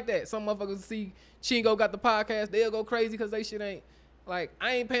 everybody ain't like that. Some motherfuckers see Chingo got the podcast, they'll go crazy because they shit ain't, like,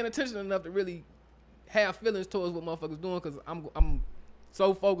 I ain't paying attention enough to really have feelings towards what motherfuckers doing because I'm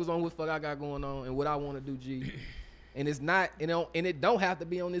so focused on what fuck I got going on and what I want to do, G. And it's not, you know, and it don't have to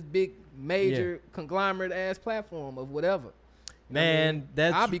be on this big major conglomerate ass platform of whatever. Man, I mean,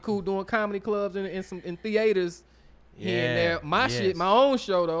 that's I'd be cool doing comedy clubs in theaters here and there. My yes. shit, my own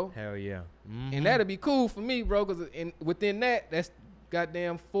show though. Hell yeah. Mhm. And that'd be cool for me, bro, because within that's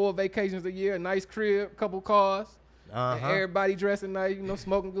goddamn 4 vacations a year, a nice crib, couple cars, and everybody dressing nice, you know,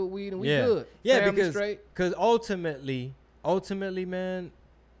 smoking good weed, and we good. Yeah, Family straight. because ultimately, man,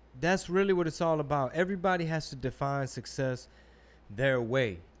 that's really what it's all about. Everybody has to define success their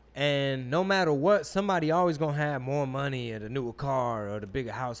way. And no matter what, somebody always going to have more money or the newer car or the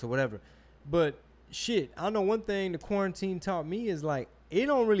bigger house or whatever. But shit, I know one thing the quarantine taught me is like, it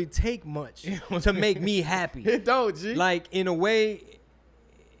don't really take much to make me happy. It don't, G. Like, in a way,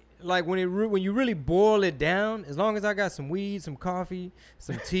 like when you really boil it down, as long as I got some weed, some coffee,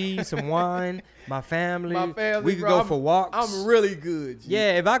 some tea, some wine, my family, we could go for walks. I'm really good, G.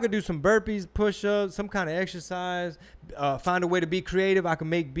 Yeah, if I could do some burpees, push-ups, some kind of exercise, find a way to be creative, I can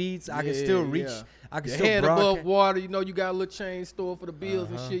make beats, I can still reach, I can Your still head broadcast. above water, you know you got a little chain store for the bills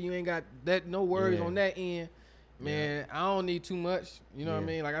and shit. You ain't got that, no worries on that end. Man, I don't need too much. You know what I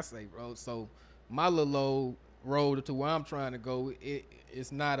mean? Like I say, bro. So my little old road to where I'm trying to go,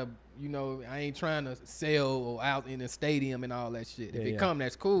 it's not a, you know, I ain't trying to sell or out in the stadium and all that shit. If it come,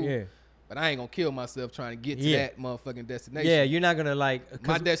 that's cool. Yeah. But I ain't gonna kill myself trying to get to that motherfucking destination. Yeah, you're not gonna like.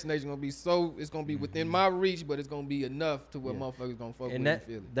 My destination gonna be it's gonna be within my reach, but it's gonna be enough to where motherfuckers gonna fuck with and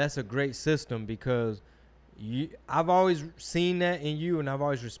feel it. That's a great system because I've always seen that in you, and I've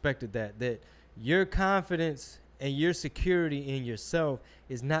always respected that your confidence and your security in yourself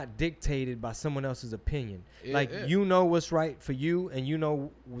is not dictated by someone else's opinion. You know what's right for you, and you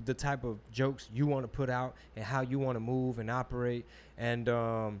know the type of jokes you want to put out and how you want to move and operate. And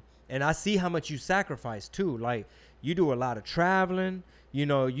I see how much you sacrifice too. Like, you do a lot of traveling. You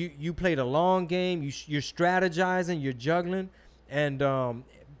know, you play the long game. You're strategizing. You're juggling, and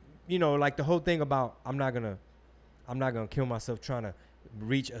you know, like the whole thing about I'm not gonna kill myself trying to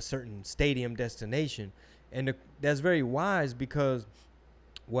reach a certain stadium destination. And that's very wise, because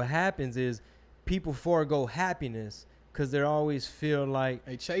what happens is people forego happiness because they always feel like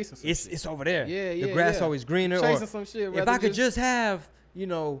they chasing some shit. It's over there. Yeah, the grass always greener. Chasing or some shit. If I could just have, you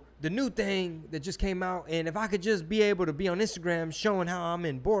know, the new thing that just came out, and if I could just be able to be on Instagram showing how I'm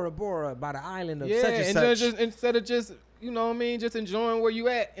in Bora Bora by the island of such and such. Just, instead of just, you know what I mean, just enjoying where you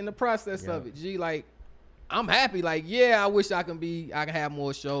at in the process of it. G, like, I'm happy. Like, I wish I can have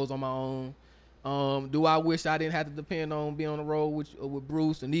more shows on my own. Do I wish I didn't have to depend on being on the road with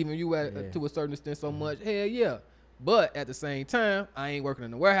Bruce and even you to a certain extent so much? Hell yeah. But at the same time, I ain't working in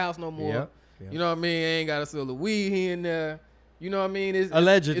the warehouse no more. Yep. You know what I mean? I ain't got to sell the weed here and there. You know what I mean?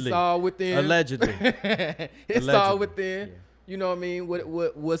 Allegedly. It's all within. Allegedly. It's all within. Yeah. You know what I mean?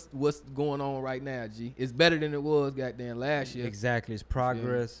 What's going on right now, G? It's better than it was goddamn last year. Exactly. It's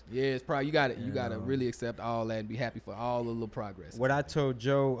progress. Yeah, it's probably you gotta really accept all that and be happy for all the little progress. What I told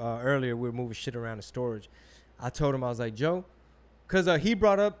Joe earlier, we were moving shit around the storage. I told him, I was like, Joe, because he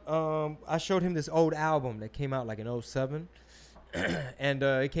brought up, I showed him this old album that came out like in 07. And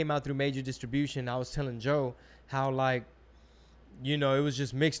it came out through major distribution. I was telling Joe how, like, you know, it was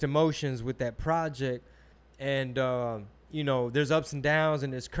just mixed emotions with that project. And, you know, there's ups and downs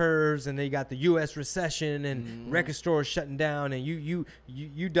and there's curves, and they got the U.S. recession and record stores shutting down, and you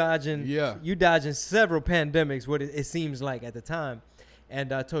dodging several pandemics, what it seems like at the time.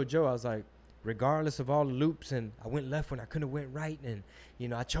 And I told Joe, I was like, regardless of all the loops, and I went left when I couldn't have went right, and you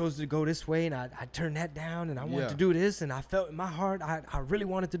know, I chose to go this way, and I turned that down, and I wanted to do this, and I felt in my heart I really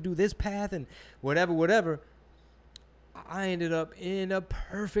wanted to do this path, and whatever. I ended up in a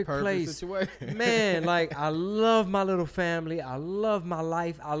perfect place. Situation. Man, like, I love my little family. I love my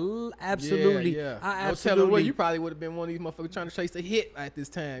life. Absolutely. No telling what, you probably would have been one of these motherfuckers trying to chase a hit at this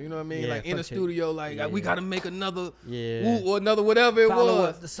time. You know what I mean? Like, in the studio, like, we got to make another or another whatever it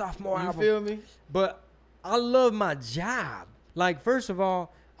was. The sophomore album. You feel me? But I love my job. Like, first of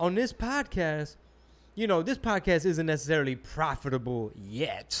all, on this podcast, you know, this podcast isn't necessarily profitable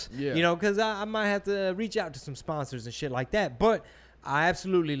yet, you know, because I might have to reach out to some sponsors and shit like that. But I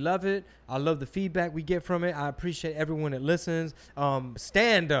absolutely love it. I love the feedback we get from it. I appreciate everyone that listens.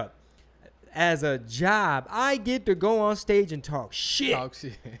 Stand up. as a job, I get to go on stage and talk shit.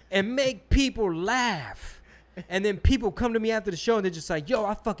 And make people laugh. And then people come to me after the show and they're just like, yo,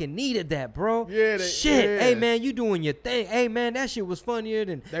 I fucking needed that, bro. Yeah, shit. Hey, man, you doing your thing. Hey, man, that shit was funnier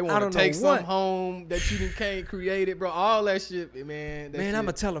than they want to take something home that you can't create it, bro. All that shit, man. Man, I'm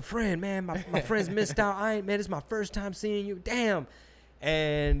going to tell a friend, man. My friends missed out. Man, it's my first time seeing you. Damn.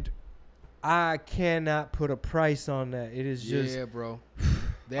 And I cannot put a price on that. It is just. Yeah, bro.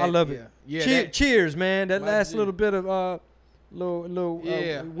 I love it. Yeah, cheers, man. That last little bit of little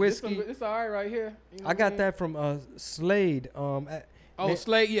whiskey. It's all right here. You know I got that from Slade.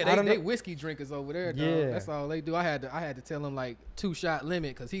 Slade, yeah, they whiskey drinkers over there, dog. Yeah. That's all they do. I had to tell them like 2-shot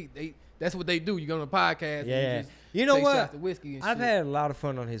limit because that's what they do. You go on a podcast. Yeah. And you know take what? Shots of whiskey and I've shit. had a lot of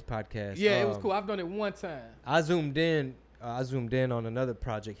fun on his podcast. Yeah, it was cool. I've done it one time. I zoomed in on another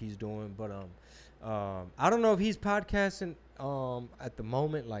project he's doing, but I don't know if he's podcasting at the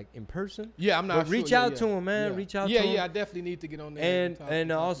moment, like in person. Yeah, I'm not sure. Reach out to him, man. Yeah. Reach out to him. Yeah, I definitely need to get on there.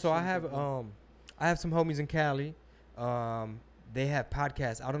 And also I have some homies in Cali. They have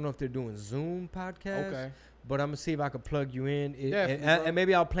podcasts. I don't know if they're doing Zoom podcasts. Okay. But I'm gonna see if I can plug you in, and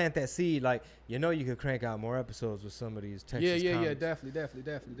maybe I'll plant that seed. Like, you could crank out more episodes with some of these Texas comics. Yeah, definitely.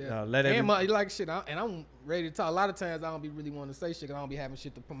 Like shit, and I'm ready to talk. A lot of times I don't be really wanting to say shit. 'Cause I don't be having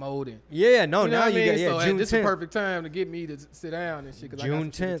shit to promote. And now you got so June 10th. This is the perfect time to get me to sit down and shit. 'Cause June I got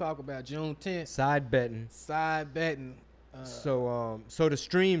some shit 10th. to talk about. June 10th. Side betting. So the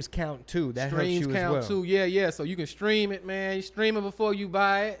streams count too. That helps you as well. Streams count too. Yeah. So you can stream it, man. You stream it before you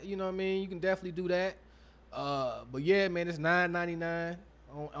buy it. You know what I mean? You can definitely do that. But yeah, man, it's $9.99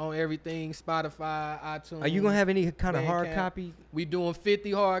 on everything, Spotify, iTunes. Are you gonna have any kind of hard copy? We doing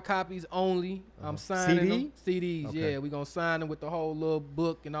 50 hard copies only. I'm signing them. CDs, okay. Yeah. We gonna sign them with the whole little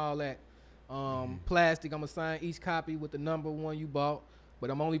book and all that. Plastic, I'm gonna sign each copy with the number one you bought. But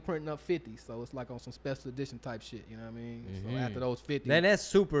I'm only printing up 50, so it's like on some special edition type shit. You know what I mean? So after those 50, then that's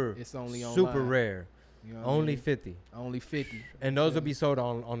super. It's only online. Super rare. You know only 50. Only 50. And those will be sold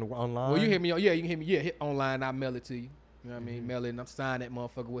online. Well, you hit me. Yeah, you can hit me. Yeah, hit online. I'll mail it to you. You know what I mean? Mail it, and I'm signing that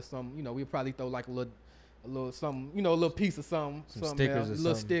motherfucker with some. We'll probably throw like a little something. A little piece of something. Some stickers else, or a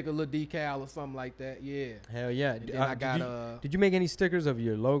little something. sticker, a little decal or something like that. Yeah. Hell yeah. And then I got Did you make any stickers of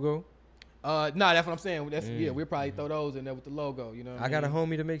your logo? No, that's what I'm saying. Yeah, we'll probably throw those in there with the logo. You know what I mean? got a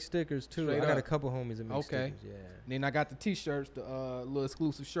homie to make stickers too. Straight I got up. a couple homies that make stickers. Yeah. And then I got the T-shirts, the little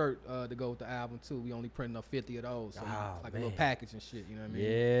exclusive shirt to go with the album too. We only printing up 50 of those, so like a little package and shit. You know what I mean?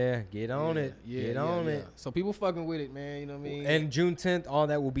 Yeah, get on it. Get on it. So people fucking with it, man. You know what I mean? And June 10th, all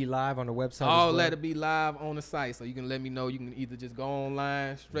that will be live on the website. All that'll be live on the site, so you can let me know. You can either just go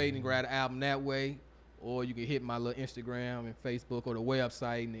online straight and grab the album that way. Or you can hit my little Instagram and Facebook or the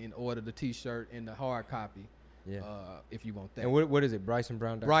website and order the T-shirt and the hard copy. Yeah. If you want that. And what is it?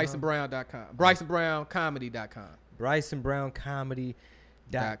 BrysonBrown.com? BrysonBrown.com. BrysonBrownComedy.com.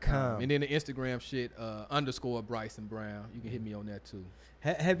 BrysonBrownComedy.com. And then the Instagram shit _ Bryson Brown. You can hit me on that too.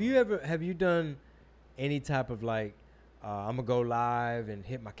 Have you done any type of like I'm gonna go live and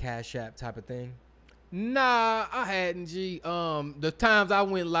hit my Cash App type of thing? Nah, I hadn't, G. The times I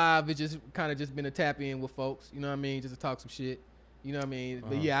went live, it just kind of just been a tap in with folks. You know what I mean? Just to talk some shit. You know what I mean?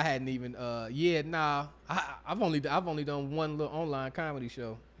 But yeah, I hadn't even. I've only done one little online comedy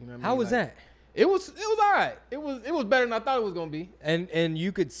show. You know what I mean? How was that? It was all right. It was better than I thought it was gonna be. And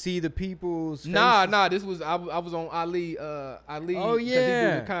you could see the people's faces? Nah. This was I was on Ali. Oh yeah. Because he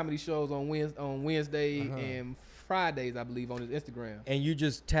do the comedy shows on Wednesday and Fridays, I believe, on his Instagram. And you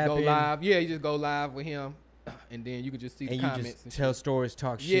just tap go in. live. Yeah, you just go live with him, and then you can just see the comments. And you just tell stories,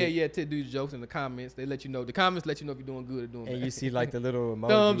 talk shit. Yeah, to do jokes in the comments. They let you know. The comments let you know if you're doing good or doing bad. And you see like the little emojis.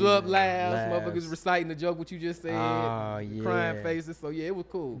 Thumbs up, laughs, motherfuckers reciting the joke what you just said. Crying faces. So yeah, it was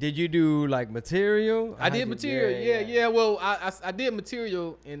cool. Did you do like material? I did material. Yeah. Well, I did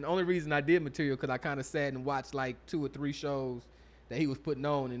material, and the only reason I did material because I kind of sat and watched like 2 or 3 shows that he was putting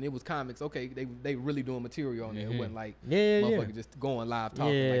on, and it was comics. Okay, they really doing material on there. It wasn't like motherfucker just going live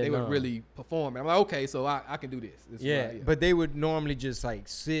talking. Like they were really performing. I'm like, okay, so I can do this. But they would normally just like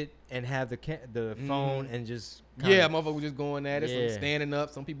sit and have the phone and just motherfucker was just going at it. Some standing up.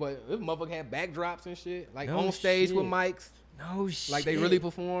 Some people, this motherfucker had backdrops and shit, like on stage with mics. No shit. Like they really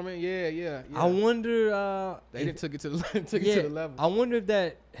performing. Yeah. I wonder. They didn't took it to the level. I wonder if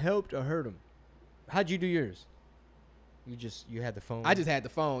that helped or hurt them. How'd you do yours? You had the phone? I just had the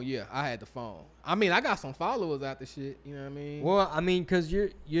phone, yeah. I had the phone. I mean, I got some followers out the shit, you know what I mean? Well, I mean, because your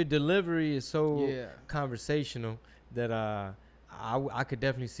delivery is so conversational that I could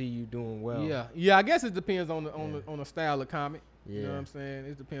definitely see you doing well. Yeah, I guess it depends on the style of comic. You know what I'm saying?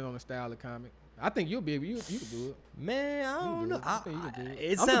 It depends on the style of comic. I think you'll be able. You can do it. Man, I don't know. I think you can do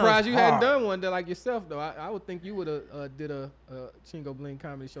it. I'm surprised you hadn't done one that like yourself though. I would think you would have did a Chingo Bling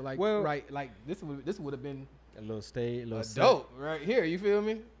comedy show like this would have been a little stage, a little dope right here. You feel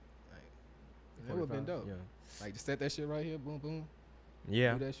me? Like, that would have been dope. Yeah. Like just set that shit right here. Boom, boom.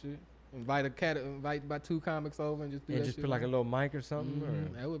 Yeah. Do that shit. Invite about 2 comics over and just do that just shit. Put like a little mic or something.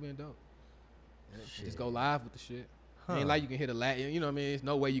 Mm-hmm. That would have been dope. Shit. Just go live with the shit. Huh. Ain't like you can hear the Latin. You know what I mean? There's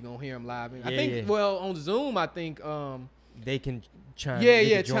no way you gonna hear them live. I Yeah, think well on Zoom. I think they can chime.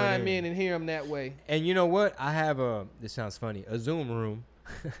 Chime in and hear them that way. And you know what? I have this sounds funny, a Zoom room.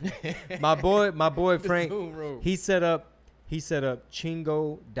 my boy Frank, he set up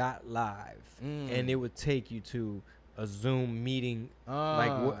Chingo.live and it would take you to a Zoom meeting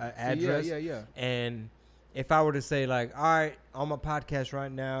address. Yeah. And if I were to say like, all right, on my podcast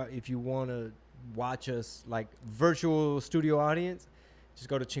right now, if you want to watch us like virtual studio audience, just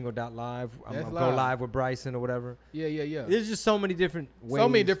go to Chingo.live. I'm gonna go live with Bryson or whatever. Yeah. There's just so many different ways. So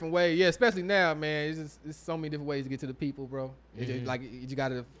many different ways. Yeah, especially now, man. It's so many different ways to get to the people, bro. It's just, like you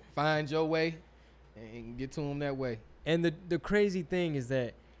gotta find your way and get to them that way. And the crazy thing is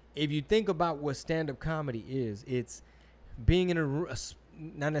that if you think about what stand-up comedy is, it's being in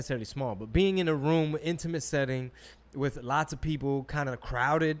not necessarily small, but being in a room, intimate setting with lots of people kind of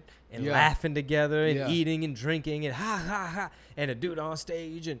crowded and laughing together and eating and drinking and ha, ha, ha, and a dude on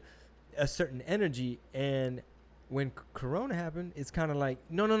stage and a certain energy. And when Corona happened, it's kind of like,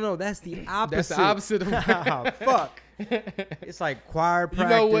 no, that's the opposite. That's the opposite of fuck. It's like choir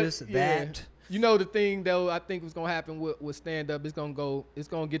practice, that. You know the thing though, I think what's gonna happen with stand up, it's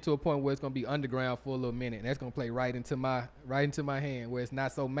gonna get to a point where it's gonna be underground for a little minute, and that's gonna play right into my hand, where it's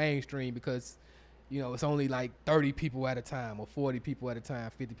not so mainstream because, you know, it's only like 30 people at a time or 40 people at a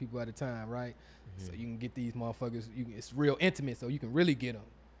time, 50 people at a time, right? Mm-hmm. So you can get these motherfuckers. It's real intimate, so you can really get them.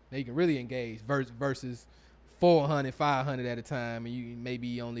 They can really engage versus 400, 500 at a time, and you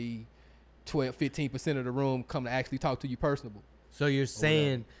maybe only 12, 15% of the room come to actually talk to you personable. So you're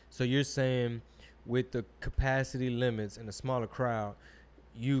saying with the capacity limits and a smaller crowd,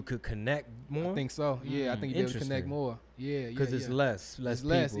 you could connect more? I think so. Yeah, I think you'd be able to connect more. Yeah, because it's less people.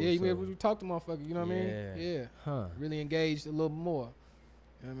 Yeah, you so. be able to talk to motherfuckers. You know what I mean? Yeah. Huh. Really engaged a little more.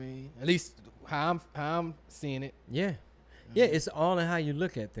 You know what I mean? At least how I'm seeing it. Yeah. Yeah, it's all in how you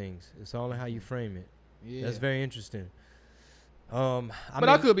look at things. It's all in how you frame it. Yeah. That's very interesting.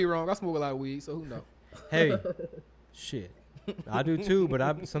 I could be wrong. I smoke a lot of weed, so who knows? Hey, shit. I do too,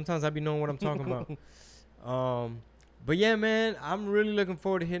 but sometimes I be knowing what I'm talking about. But yeah, man, I'm really looking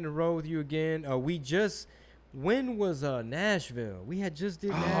forward to hitting the road with you again. When was Nashville? We had just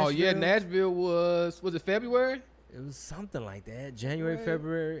did Nashville. Oh yeah, Nashville was it February? It was something like that. January,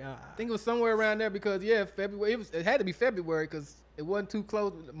 February. I think it was somewhere around there because February. It had to be February because it wasn't too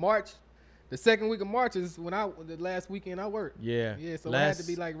close. March, the second week of March is the last weekend I worked. Yeah. Yeah, so it had to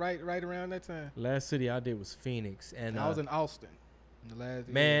be like right around that time. Last city I did was Phoenix, and I was in Austin.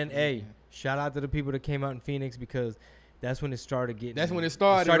 Shout out to the people that came out in Phoenix because that's when it started getting. That's when it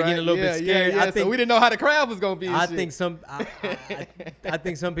started. Getting a little bit scared. Yeah. So we didn't know how the crowd was gonna be. I think some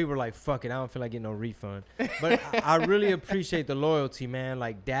people were like, "Fuck it, I don't feel like getting no refund." But I really appreciate the loyalty, man.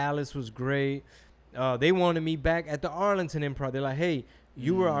 Like Dallas was great. They wanted me back at the Arlington Improv. They're like, "Hey,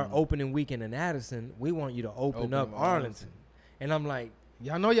 you were our opening weekend in Addison. We want you to open up Arlington." And I'm like,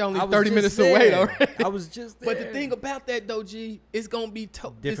 y'all know y'all only 30 minutes away though. I was just there. But the thing about that though, G, it's gonna be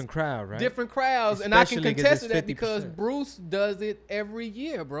different crowd, right? Different crowds, and I can contest that because Bruce does it every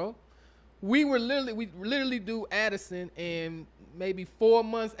year, bro. We literally do Addison, and maybe 4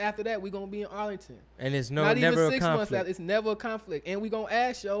 months after that, we're gonna be in Arlington. And it's not never even 6 a conflict. months after. It's never a conflict, and we gonna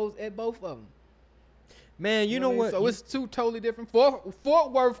add shows at both of them. Man, you know what? So it's two totally different.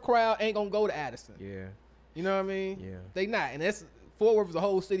 Fort Worth crowd ain't gonna go to Addison. Yeah. You know what I mean? Yeah. They not, and that's Fort Worth is a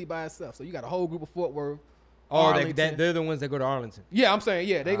whole city by itself. So you got a whole group of Fort Worth. Oh, they're the ones that go to Arlington. Yeah, I'm saying,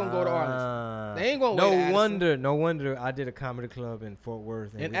 they gonna go to Arlington. They ain't gonna go to Addison. No wonder I did a comedy club in Fort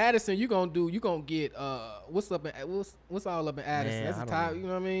Worth. In Addison, you gonna get what's all up in Addison? Man, that's the top, you know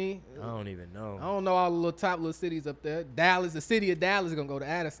what I mean? I don't even know. I don't know all the top little cities up there. Dallas, the city of Dallas is gonna go to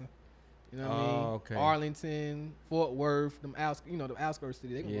Addison. You know what I mean? Okay. Arlington, Fort Worth, the outskirts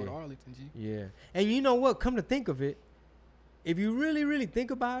city, they gonna go to Arlington, G. Yeah. And you know what? Come to think of it, if you really, really think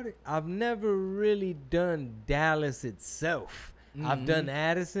about it, I've never really done Dallas itself. Mm-hmm. I've done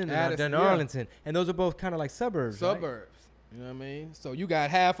Addison and I've done Arlington. And those are both kind of like suburbs. Suburbs. You know what I mean? So you got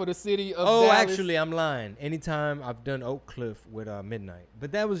half of the city of Oh, Dallas. actually, I'm lying. Anytime I've done Oak Cliff with Midnight,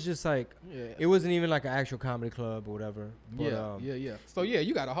 but that was just like Yeah. it wasn't even like an actual comedy club or whatever. But, yeah. So yeah,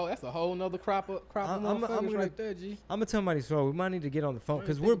 you got that's a whole nother crop of motherfuckers right there, G. I'm gonna tell somebody so we might need to get on the phone I didn't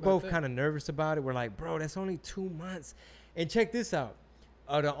because think we're about both that. kind of nervous about it. We're like, bro, that's only 2 months. And check this out.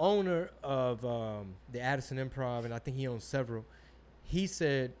 The owner of the Addison Improv, and I think he owns several. He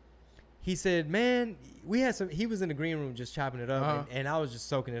said, man, we had some. He was in the green room just chopping it up, and I was just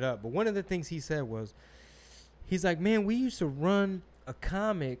soaking it up. But one of the things he said was, he's like, man, we used to run a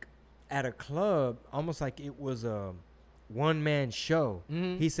comic at a club almost like it was a one-man show.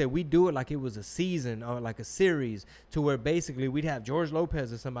 He said we do it like it was a season or like a series, to where basically we'd have George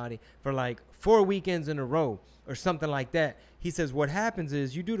Lopez or somebody for like 4 weekends in a row or something like that. He says what happens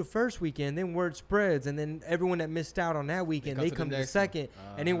is you do the first weekend, then word spreads, and then everyone that missed out on that weekend, they come to the second,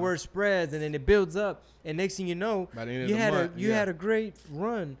 and then word spreads, and then it builds up, and next thing you know, you had a great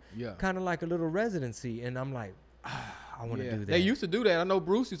run, kind of like a little residency. And I'm like, I want to do that. They used to do that. I know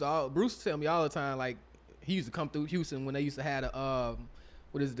Bruce used to tell me all the time, like he used to come through Houston when they used to have a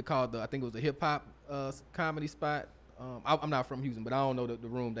what is it called? I think it was a hip hop comedy spot. I'm not from Houston, but I don't know the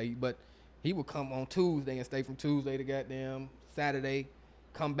room. But he would come on Tuesday and stay from Tuesday to goddamn Saturday,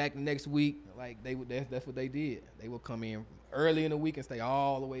 come back the next week. Like that's what they did. They would come in early in the week and stay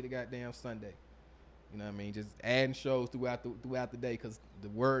all the way to goddamn Sunday. You know what I mean? Just adding shows throughout the day because the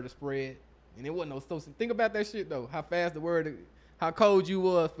word is spread. And it wasn't no social. Think about that shit though. How fast how cold you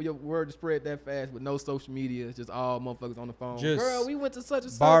was for your word to spread that fast with no social media. It's just all motherfuckers on the phone. Just girl, we went to such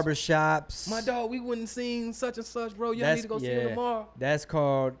and such. Barbershops. My dog, we wouldn't sing such and such, bro. Y'all need to go see him tomorrow. That's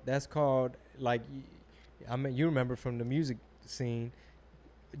called like, I mean, you remember from the music scene,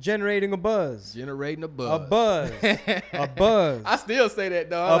 generating a buzz. A buzz. A buzz. A buzz. I still say that,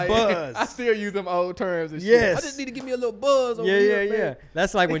 dog. Buzz. I still use them old terms and shit. Yes. I just need to give me a little buzz over here, man. Yeah.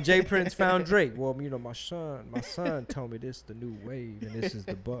 That's like when Jay Prince found Drake. Well, you know, my son told me this is the new wave and this is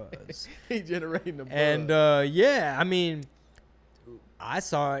the buzz. He generating the buzz. And I mean, I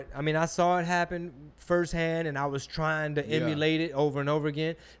saw it happen firsthand, and I was trying to emulate it over and over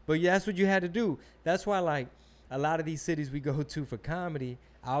again. But yeah, that's what you had to do. That's why, like, a lot of these cities we go to for comedy,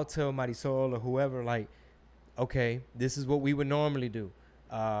 I'll tell Marisol or whoever, like, okay, this is what we would normally do.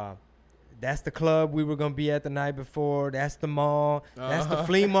 That's the club we were gonna be at the night before. That's the mall. That's the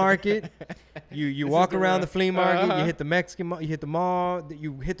flea market. You walk around the flea market. You hit the Mexican. You hit the mall.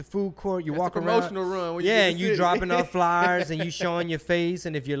 You hit the food court. You walk the around. promotional run. When And you dropping off flyers and you showing your face.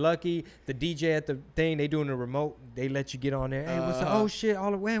 And if you're lucky, the DJ at the thing, they doing the remote. They let you get on there. Hey, what's up? Oh shit!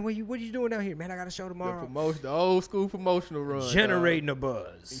 All the way. What are you doing down here, man? I got a show tomorrow. The old school promotional run. Generating a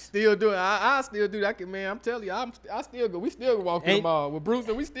buzz. Still doing. I still do that, man. I'm telling you, I still go. We still walk through the mall with Bruce,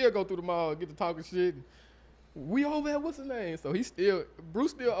 and we still go through the mall, get to talking shit. We over there, what's his name? So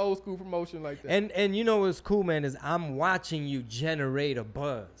Bruce still old school promotion like that. And you know what's cool, man, is I'm watching you generate a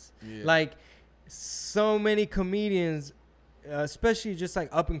buzz. Yeah. Like so many comedians, especially just like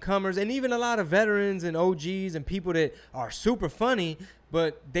up and comers, and even a lot of veterans and OGs and people that are super funny,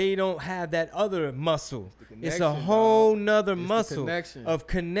 but they don't have that other muscle. It's a whole nother muscle of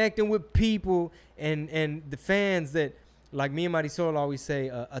connecting with people and the fans that. Like me and Marisol always say,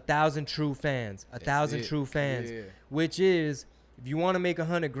 1,000 true fans, 1,000 true fans, which is, if you want to make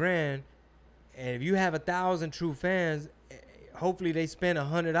 $100,000, and if you have 1,000 true fans, hopefully they spend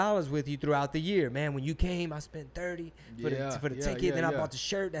 $100 with you throughout the year. Man, when you came, I spent 30 for the ticket. Then I bought the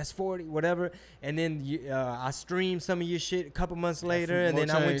shirt. That's 40, whatever. And then I streamed some of your shit a couple months later, and then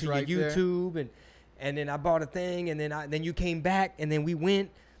I went to your YouTube, and then I bought a thing, and then you came back, and then we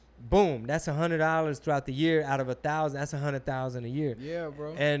went. Boom, that's $100 throughout the year. Out of 1,000, that's $100,000 a year. Yeah,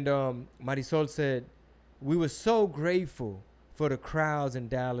 bro. And Marisol said, we were so grateful for the crowds in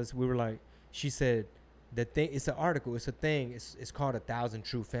Dallas. We were like, she said, the thing. It's an article. It's a thing. It's called 1,000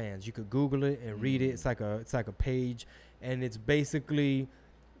 True Fans. You could Google it and read it. It's like a page, and it's basically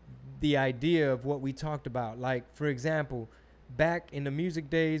the idea of what we talked about. Like, for example, back in the music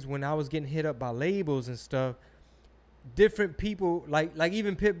days when I was getting hit up by labels and stuff. Different people, like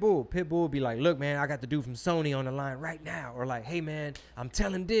even Pitbull would be like, look, man, I got the dude from Sony on the line right now. Or like, hey, man, I'm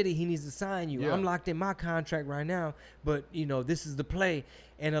telling Diddy he needs to sign you. I'm locked in my contract right now, but, you know, this is the play.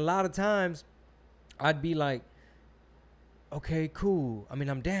 And a lot of times I'd be like, okay, cool. I mean,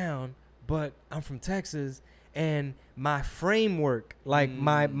 I'm down, but I'm from Texas. And my framework, like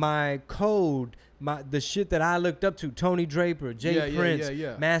my code, the shit that I looked up to, Tony Draper, Jay Prince,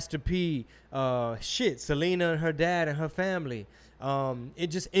 Master P, Selena and her dad and her family, It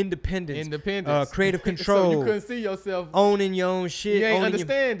just independence, Independence. creative control. So you couldn't see yourself owning your own shit. You ain't owning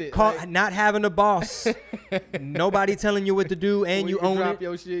understand it. Not having a boss. Nobody telling you what to do, and when you can own drop it.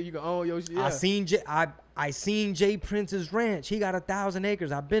 your shit. You can own your shit. Yeah. I seen Jay Prince's ranch. He got 1,000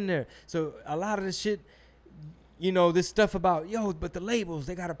 acres. I've been there. So a lot of the shit, you know, this stuff about, but the labels,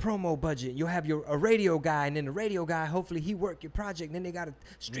 they got a promo budget. You'll have a radio guy, and then the radio guy, hopefully he work your project. And then they got a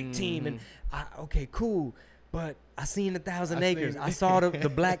street team. And okay, cool. But I seen 1,000 acres. I saw the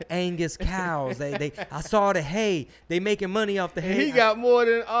black Angus cows. I saw the hay. They making money off the hay. And he got more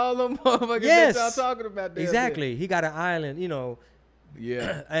than all them motherfuckers that y'all talking about. Exactly. He got an island, you know.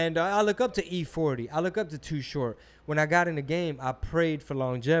 Yeah. And I look up to E40. I look up to Too Short. When I got in the game, I prayed for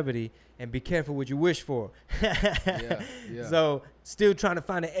longevity and be careful what you wish for. Yeah. So still trying to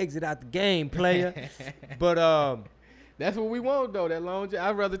find an exit out the game, player. But that's what we want though. That longevity.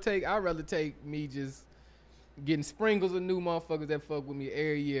 I'd rather take me just getting sprinkles of new motherfuckers that fuck with me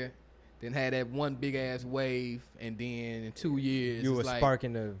every year than had that one big ass wave and then in 2 years you were like,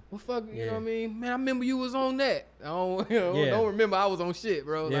 sparking the. well, fuck, you know what I mean? Man, I remember you was on that. I don't remember I was on shit,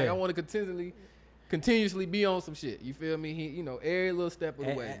 bro. Like I want to continuously be on some shit. You feel me? Every little step of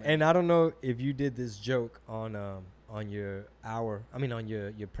the way. Man. And I don't know if you did this joke on your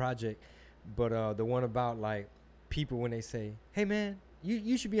project, but the one about like people when they say, "Hey man,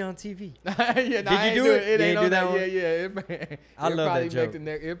 you should be on TV." Yeah, did you do it? It ain't on that one? Yeah. I love that joke.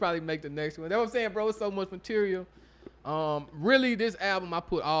 It'll probably make the next one. That's what I'm saying, bro. It's so much material. Really, this album, I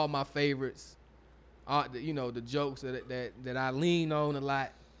put all my favorites. The jokes that I lean on a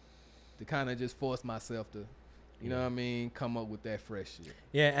lot to kind of just force myself to, you know what I mean, come up with that fresh shit.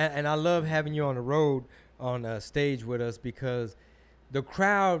 Yeah, and I love having you on the road on stage with us because the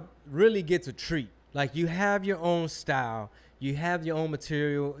crowd really gets a treat. Like you have your own style. You have your own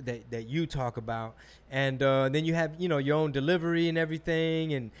material that you talk about, and then you have your own delivery and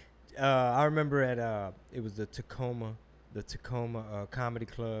everything. And I remember at it was the Tacoma Comedy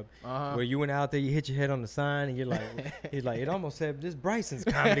Club where you went out there, you hit your head on the sign, and you're like, he's like, it almost said this Bryson's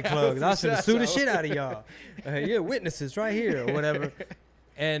Comedy Club. 'Cause I should have sued the shit out of y'all. Yeah, witnesses right here or whatever.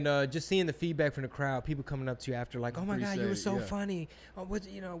 And just seeing the feedback from the crowd, people coming up to you after like, "Oh my God, you were so funny. Oh,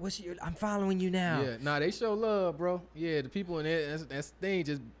 I'm following you now." Yeah, nah, they show love, bro. Yeah, the people in there, that thing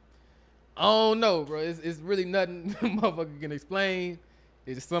just, I don't know, bro. It's really nothing motherfucker can explain.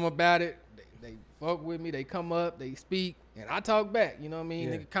 It's just something about it. They fuck with me. They come up, they speak, and I talk back. You know what I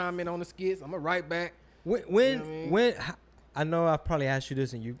mean? Yeah. They comment on the skits. I'm gonna write back. When I know I've probably asked you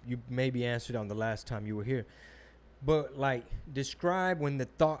this, and you maybe answered on the last time you were here. But, like, describe when the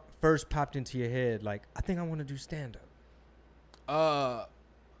thought first popped into your head, like, I think I want to do stand-up.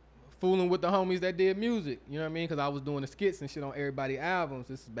 Fooling with the homies that did music, you know what I mean? Because I was doing the skits and shit on everybody's albums.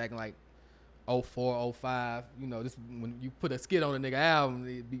 This is back in, like, 04, 05. You know, this when you put a skit on a nigga album,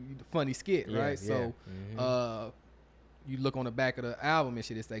 it'd be a funny skit, right? So, you look on the back of the album and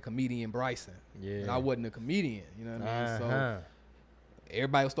shit, it say comedian Bryson. Yeah. And I wasn't a comedian, you know what I mean? So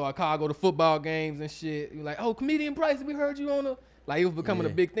everybody would start calling, go to football games and shit. You're like, oh, comedian Bryson, we heard you on the. Like, it was becoming a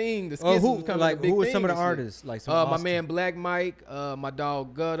big thing. The skits was becoming a big thing. Who were some of the artists? Like my man Black Mike, my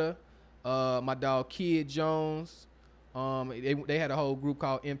dog Gutter, my dog Kid Jones. They had a whole group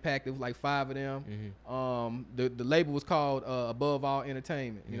called Impact. It was like 5 of them. The label was called Above All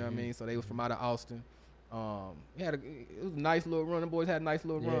Entertainment. You know what I mean? So they was from out of Austin. It was a nice little run. The boys had a nice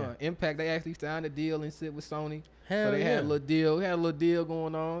little run. Impact, they actually signed a deal and sit with Sony. So they had a little deal. Had a little deal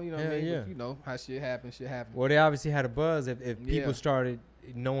going on. You know what I mean? Yeah. But you know how shit happens. Well, they obviously had a buzz if people started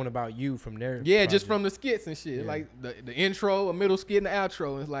knowing about you from their project. Just from the skits and shit. Like the intro, a middle skit, and the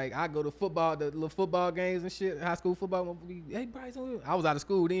outro. And it's like I go to football, the little football games and shit, high school football. Hey, Bryson, I was out of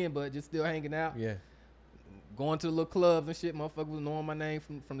school then, but just still hanging out. Yeah. Going to the little clubs and shit. Motherfuckers was knowing my name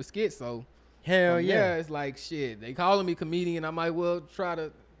from the skits. So hell yeah. It's like shit. They calling me comedian. I might well try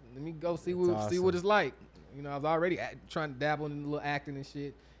to let me go see what it's like. You know, I was already trying to dabble in a little acting and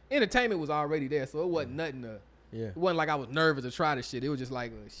shit. Entertainment was already there, so it wasn't nothing to. Yeah. It wasn't like I was nervous to try this shit. It was just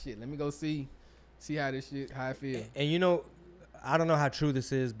like, shit, let me go see how this shit, how I feel. And you know, I don't know how true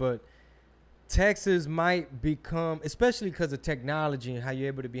this is, but Texas might become, especially because of technology and how you're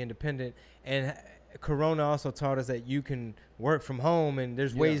able to be independent. And Corona also taught us that you can work from home and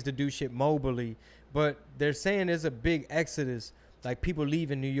there's ways to do shit mobilely. But they're saying there's a big exodus. Like people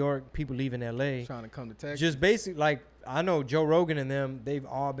leaving New York, people leaving LA. Trying to come to Texas. Just basically, like, I know Joe Rogan and them, they've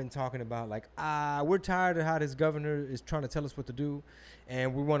all been talking about, like, we're tired of how this governor is trying to tell us what to do,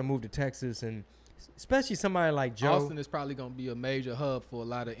 and we want to move to Texas. And especially somebody like Joe. Austin is probably going to be a major hub for a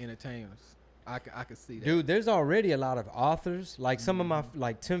lot of entertainers. I could see that. Dude, there's already a lot of authors. Like some of my,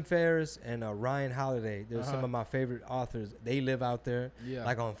 like Tim Ferriss and Ryan Holiday. There's some of my favorite authors. They live out there,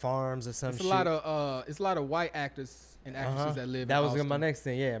 like on farms or some it's shit. it's a lot of white actors and actresses that live. That in was Austin. my next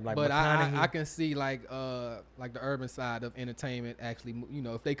thing. Yeah, like but I can see like the urban side of entertainment actually. You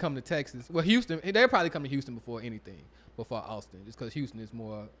know, if they come to Texas, well, Houston, they'll probably come to Houston before Austin, just because Houston is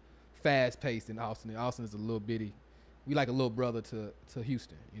more fast paced than Austin. Austin is a little bitty. We like a little brother to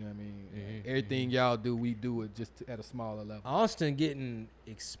Houston. You know what I mean? Mm-hmm. Everything y'all do, we do it just at a smaller level. Austin getting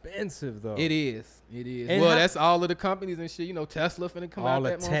expensive though. It is. And well, that's all of the companies and shit. You know, Tesla finna come out. All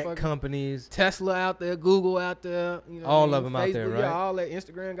that the tech companies. Tesla out there, Google out there. You know all of them Facebook, out there, right? Yeah, all that.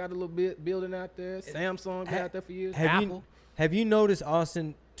 Instagram got a little bit building out there. Samsung got out there for years. Apple. Have you noticed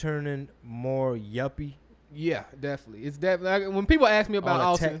Austin turning more yuppie? Yeah, definitely. It's definitely when people ask me about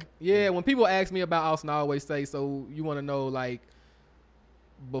Austin. When people ask me about Austin, I always say, so you want to know like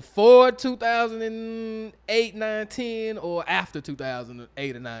before 2008, 9, 10, or after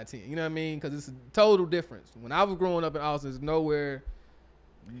 2008 or 9, 10? You know what I mean? Because it's a total difference. When I was growing up in Austin, it's nowhere.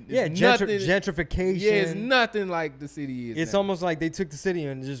 Gentrification. Yeah, it's nothing like the city is. It's now. Almost like they took the city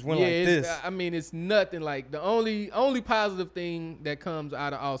and just went like this. I mean, it's nothing like the only positive thing that comes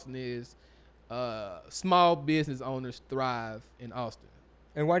out of Austin is. Small business owners thrive in Austin.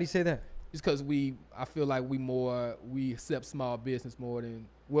 And why do you say that? Just because I feel like we accept small business more than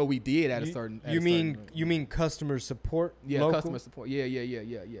we did at a certain. You mean customer support? Yeah, local? Customer support.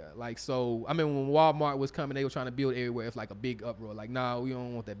 Yeah. Like so, I mean, when Walmart was coming, they were trying to build everywhere. It's like a big uproar. Like, nah, we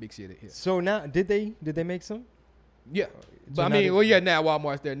don't want that big shit here. So now, did they make some? Yeah, but now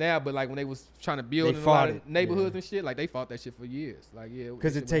Walmart's there now. But like when they was trying to build in a lot of neighborhoods and shit, like they fought that shit for years. Like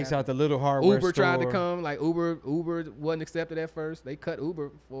because it takes out the little hardware. Uber store. tried to come. Like Uber wasn't accepted at first. They cut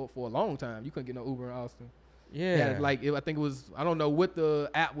Uber for a long time. You couldn't get no Uber in Austin. Yeah, I think it was. I don't know what the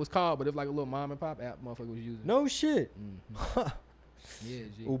app was called, but it was like a little mom and pop app. Motherfucker was using. No shit. Mm-hmm. Yeah,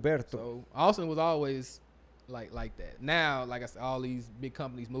 G. Uberto. So Austin was always like that. Now, like I said, all these big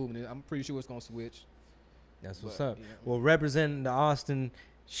companies moving. I'm pretty sure it's gonna switch. That's what's up. Yeah. Well, representing the Austin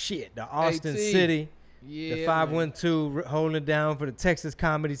city, the 512 holding it down for the Texas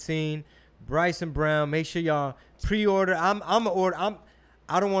comedy scene. Bryson Brown, make sure y'all pre-order. I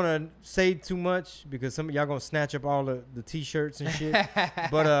don't want to say too much because some of y'all gonna snatch up all the t-shirts and shit.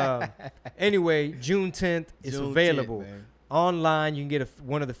 But anyway, June 10th it's available 10th, online. You can get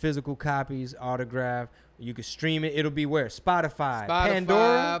one of the physical copies autographed. You can stream it. It'll be where? Spotify,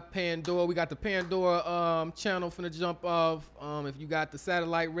 Pandora. We got the Pandora channel finna jump off. If you got the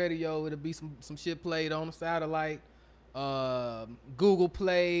satellite radio, it'll be some shit played on the satellite. Google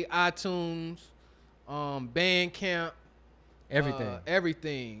Play, iTunes, Bandcamp, everything.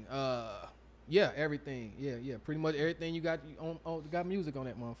 Everything. Everything. Yeah. Pretty much everything you got got music on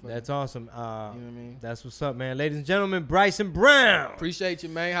that motherfucker. That's awesome. You know what I mean? That's what's up, man. Ladies and gentlemen, Bryson Brown. Appreciate you,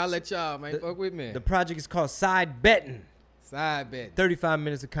 man. Holla at y'all, man. Fuck with me. The project is called Side Bettin'. 35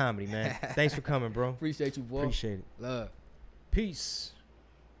 minutes of comedy, man. Thanks for coming, bro. Appreciate you, boy. Appreciate it. Love. Peace.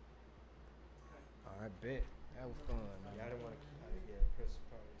 All right, bet. That was fun, man. I didn't want to press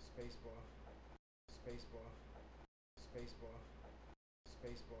spacebar. Spacebar.